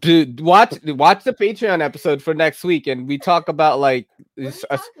a dude. Watch the Patreon episode for next week, and we talk about like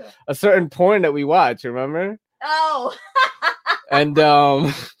a certain porn that we watch. Remember? Oh. And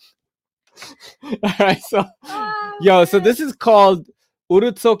all right, so so this is called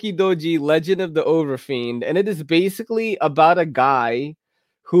Urutsuki Doji Legend of the Overfiend, and it is basically about a guy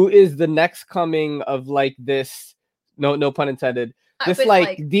who is the next coming of like this, no pun intended, this but,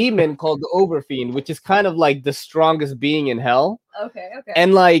 like demon called the Overfiend, which is kind of like the strongest being in hell. Okay, okay.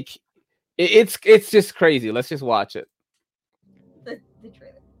 And like it's just crazy. Let's just watch it. The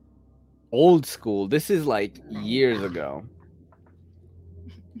trailer. Old school. This is like years ago.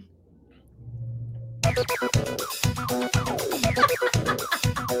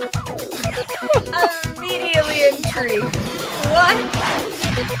 Immediately intrigued. What?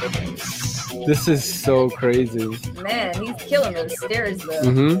 This is so crazy. Man, he's killing those stairs though.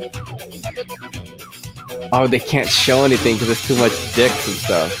 Mm-hmm. Oh, they can't show anything because there's too much dicks and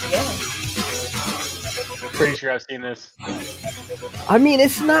stuff. Yeah. Pretty sure I've seen this. I mean,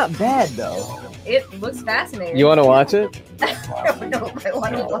 it's not bad though. It looks fascinating. You want to watch it? I don't know if I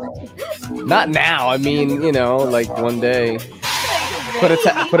want to watch it. Not now. I mean, like one day.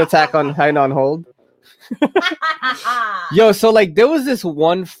 Put Attack on Titan on hold. Yo, so like there was this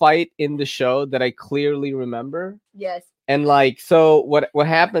one fight in the show that I clearly remember. Yes. And like, so what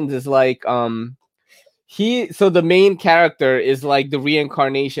happens is like, the main character is like the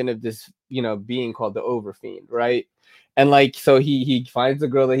reincarnation of this, being called the Overfiend, right? And like, so he finds the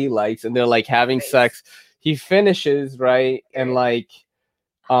girl that he likes, and they're like having sex. He finishes, right? And like,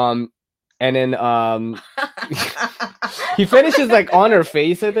 and then he finishes like on her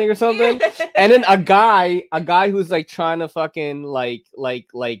face, I think, or something. And then a guy who's like trying to fucking like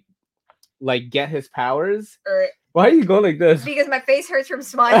get his powers. Why are you going like this? Because my face hurts from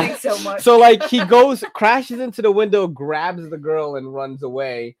smiling so much. So like he crashes into the window, grabs the girl, and runs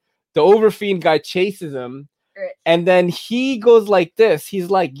away. The Overfiend guy chases him. And then he goes like this. He's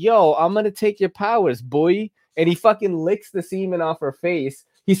like, yo, I'm going to take your powers, boy. And he fucking licks the semen off her face.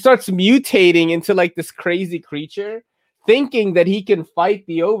 He starts mutating into like this crazy creature, thinking that he can fight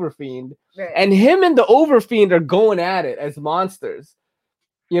the Overfiend. Right. And him and the Overfiend are going at it as monsters.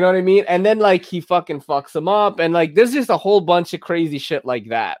 You know what I mean? And then like he fucking fucks him up, and like there's just a whole bunch of crazy shit like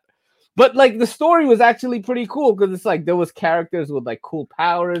that. But like the story was actually pretty cool because it's like there was characters with like cool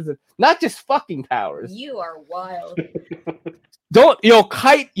powers, and not just fucking powers. You are wild.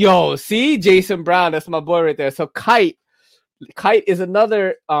 Kite, see Jason Brown, that's my boy right there. So Kite is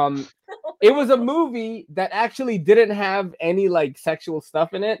another. It was a movie that actually didn't have any like sexual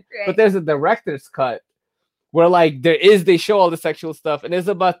stuff in it, but there's a director's cut where like they show all the sexual stuff, and it's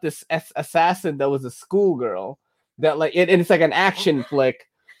about this assassin that was a schoolgirl that like and it's like an action flick.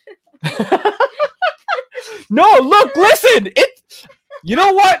 No, look, listen. You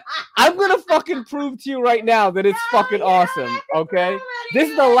know what? I'm gonna fucking prove to you right now that it's fucking awesome. Okay, this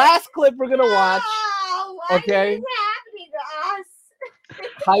is the last clip we're gonna watch. Okay.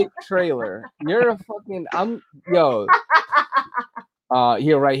 Hype trailer. You're a fucking.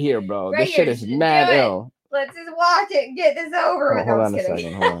 Here, right here, bro. Right this shit here. is mad ill. Let's just watch it and get this over with. Hold on a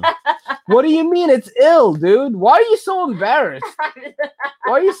second. Hold on. What do you mean it's ill, dude? Why are you so embarrassed?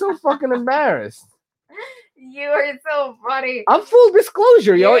 Why are you so fucking embarrassed? You are so funny. I'm full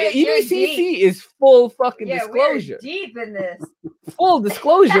disclosure, yo. You're EDCC deep. is full fucking Yeah, disclosure. we're deep in this. Full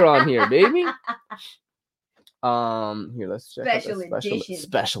disclosure on here, baby. Here, let's check out the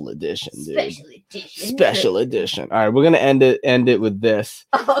special edition, dude. Special edition. All right, we're gonna end it with this.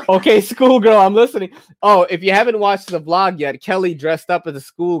 Okay, schoolgirl, I'm listening. Oh, if you haven't watched the vlog yet, Kelly dressed up as a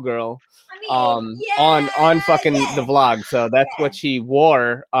schoolgirl. On fucking the vlog, so that's what she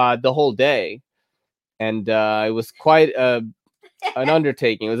wore the whole day, and it was quite an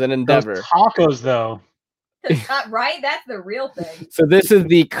undertaking. It was an endeavor. Those tacos, though. Right? That's the real thing. So this is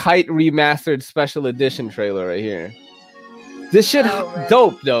the Kite remastered special edition trailer right here. This shit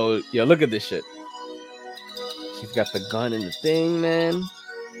dope though. Yo, look at this shit. She's got the gun and the thing, man.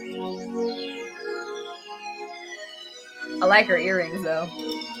 I like her earrings though.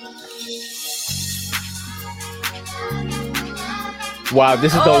 Wow,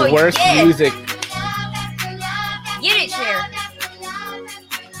 this is the worst music. Get it, Cher.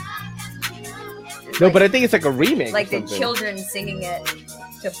 No, but I think it's like a remake. Like or the something. children singing it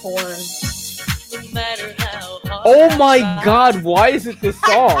to porn. Oh my god, why is it this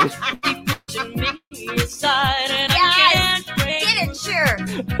song? Yes! Get it, Cher.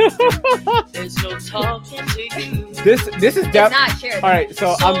 This is It's not definitely. Cher. All right,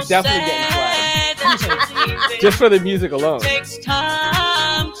 so I'm definitely getting flagged just for the music alone.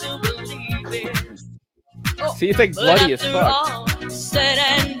 See, it's like bloody as fuck. Said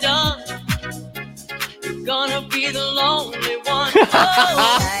and done, you're gonna be the lonely one.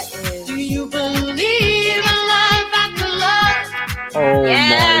 Do you believe in life after love? Oh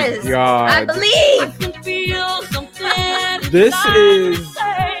Yes, my god. I believe. I can feel something. This is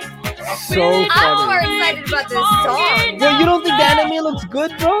so I'm more funny. excited about this song. Well, you don't think the anime looks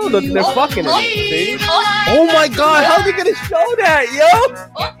good, bro? Look, they're fucking it. See? Oh my god, how are they gonna show that, yo?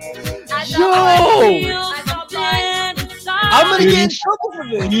 I'm gonna get in trouble for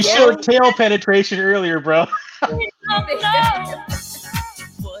this. You bro. showed tail penetration earlier, bro.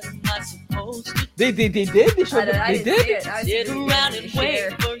 They did. They showed. They did.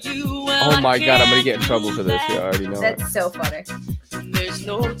 Oh my god, I'm gonna get in trouble for this. Yeah, I already know. That's so funny.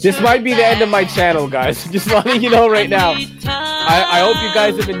 This might be the end of my channel, guys. Just letting you know right now. I hope you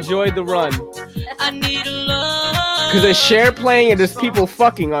guys have enjoyed the run. Because there's Cher playing and there's people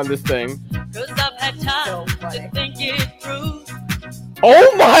fucking on this thing.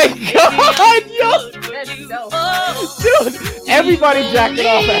 Oh my god, yo! That's so Dude, everybody jacking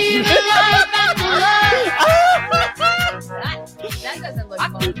off at you. That doesn't look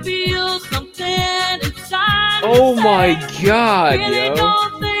fun. Oh my god, yo.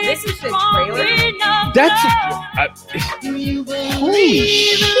 This is the trailer. That's holy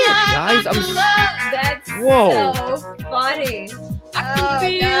shit, guys! That's Whoa. so funny. Oh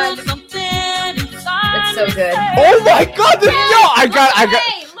god. That's so good. Oh my god, this I got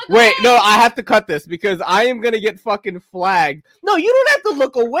wait, no, I have to cut this because I am gonna get fucking flagged. No, you don't have to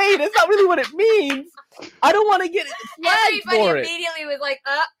look away. That's not really what it means. I don't want to get flagged Everybody for it. immediately was like,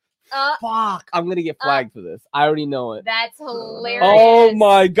 Fuck, I'm gonna get flagged for this. I already know it. That's hilarious. Oh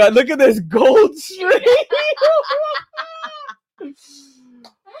my god, look at this gold string.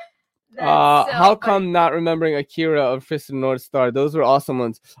 How come not remembering Akira or Fist of the North Star? Those were awesome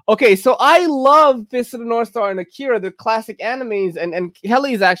ones. Okay, so I love Fist of the North Star and Akira, the classic animes, and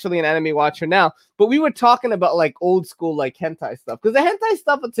Kelly's actually an anime watcher now. But we were talking about like old school like hentai stuff because the hentai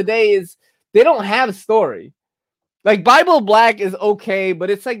stuff of today is they don't have a story. Like Bible Black is okay,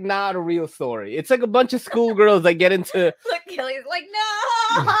 but it's like not a real story. It's like a bunch of schoolgirls that get into. Look, Kelly's like,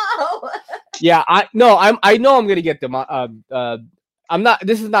 no. Yeah, I know I'm gonna get them.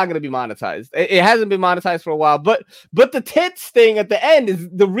 This is not gonna be monetized. It hasn't been monetized for a while, but the tits thing at the end is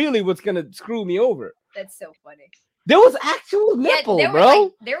really what's gonna screw me over. That's so funny. There was actual nipple, there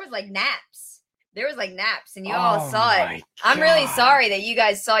bro. there was like naps. There was like naps, and you all Oh saw it. I'm really sorry that you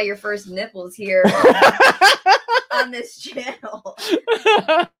guys saw your first nipples here on this channel.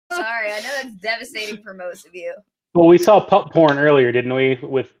 Sorry, I know that's devastating for most of you. Well, we saw pup porn earlier, didn't we?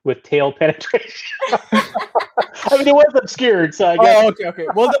 With tail penetration. I mean, it was obscured, so I guess. Oh, okay.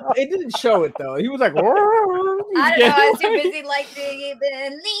 Well, it didn't show it though. He was like, I don't know. I was too busy like, do you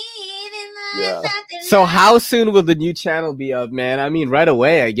believe in love? So how soon will the new channel be up, man? I mean, right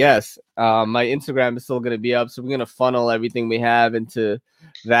away, I guess. My Instagram is still gonna be up, so we're gonna funnel everything we have into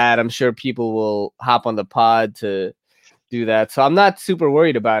that. I'm sure people will hop on the pod to do that. So I'm not super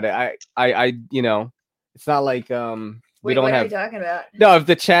worried about it. I you know, it's not like we Wait, don't what have. are you talking about? No, if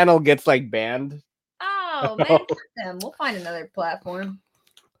the channel gets like banned, Oh man, fuck them. We'll find another platform.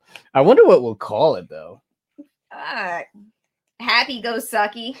 I wonder what we'll call it though. Happy Go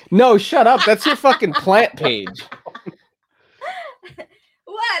Sucky. No, shut up. That's your fucking plant page.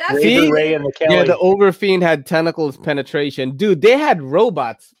 What? I'm See? Ray and the Yeah, Kelly. the Overfiend had tentacles penetration. Dude, they had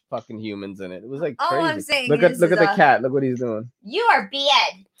robots fucking humans in it. It was like All crazy. I'm saying look is at the a- cat. Look what he's doing. You are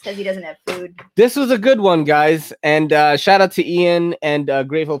BN because he doesn't have food. This was a good one, guys. And shout out to Ian and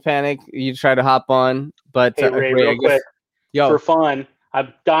Grateful Panic. You try to hop on, but Hey, Ray, Ray, I real guess- quick, Yo. for fun,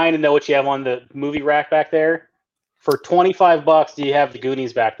 I'm dying to know what you have on the movie rack back there. For $25, do you have the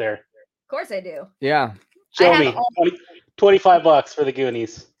Goonies back there? Of course I do. Yeah. Show I have me. all- 25 for the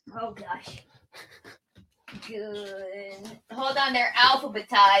Goonies. Oh gosh. Good. Hold on, they're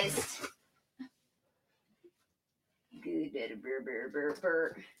alphabetized. Good.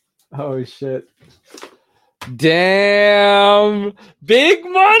 Burr. Oh shit. Damn. Big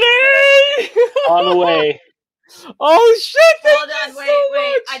money. On the way. Oh shit. Hold thank on, you wait, so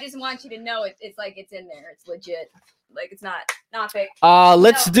wait. much. I just want you to know it's like it's in there. It's legit. Like it's not fake.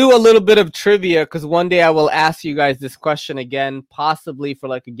 Let's No. do a little bit of trivia because one day I will ask you guys this question again, possibly for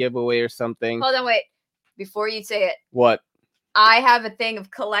like a giveaway or something. Hold on, wait. Before you say it, What? I have a thing of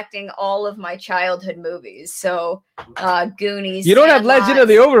collecting all of my childhood movies. So, Goonies. You don't have Sandlot. Legend of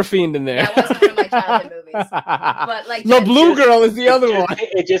the Overfiend in there. That wasn't one of my childhood movies. But like The that- Blue Girl is the other one.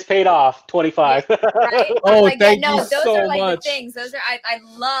 It just paid off. 25. right? Oh, like, thank no, you those so are like much. the things. Those are I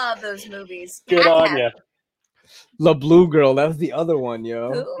love those movies. Good Have to on have you. them. La Blue Girl, that was the other one,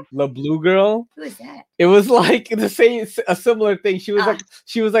 yo. Who? La Blue Girl. Who is that? It was like the same, a similar thing. She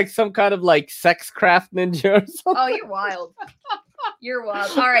was like some kind of like sex craft ninja or something. Oh, you're wild. You're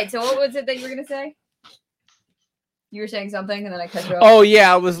wild. All right. So what was it that you were gonna say? You were saying something, and then I cut you off. Oh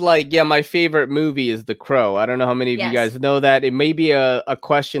yeah, I was like, yeah, my favorite movie is The Crow. I don't know how many of Yes. you guys know that. It may be a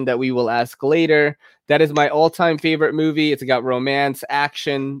question that we will ask later. That is my all-time favorite movie. It's got romance,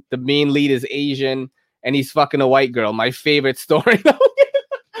 action. The main lead is Asian, and he's fucking a white girl. My favorite story.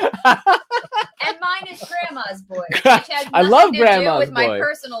 And mine is Grandma's Boy. Which has I love nothing to do Grandma's with my Boy.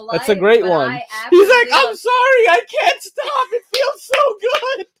 personal life. That's a great but one. I He's like, absolutely I'm love- sorry, I can't stop. It feels so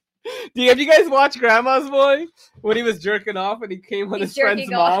good. Have you guys watched Grandma's Boy? When he was jerking off and he came on He's his friend's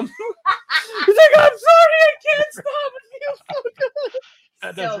jerking off. mom. He's like, I'm sorry, I can't stop. It feels so good.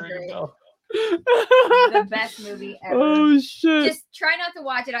 That So does ring a great. bell. The best movie ever. Oh shit. Just try not to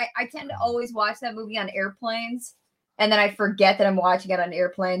watch it. I tend to always watch that movie on airplanes, and then I forget that I'm watching it on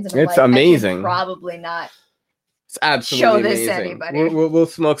airplanes. And I'm It's like, amazing. I should probably not. It's absolutely Show this to amazing. anybody. We'll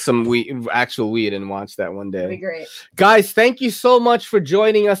smoke some weed, actual weed, and watch that one It'd be day. great. Guys, thank you so much for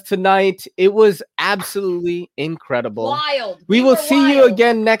joining us tonight. It was absolutely incredible. Wild. We They will were see you wild.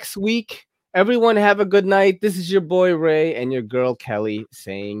 again next week. Everyone have a good night. This is your boy Ray and your girl Kelly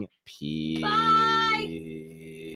saying peace. Bye.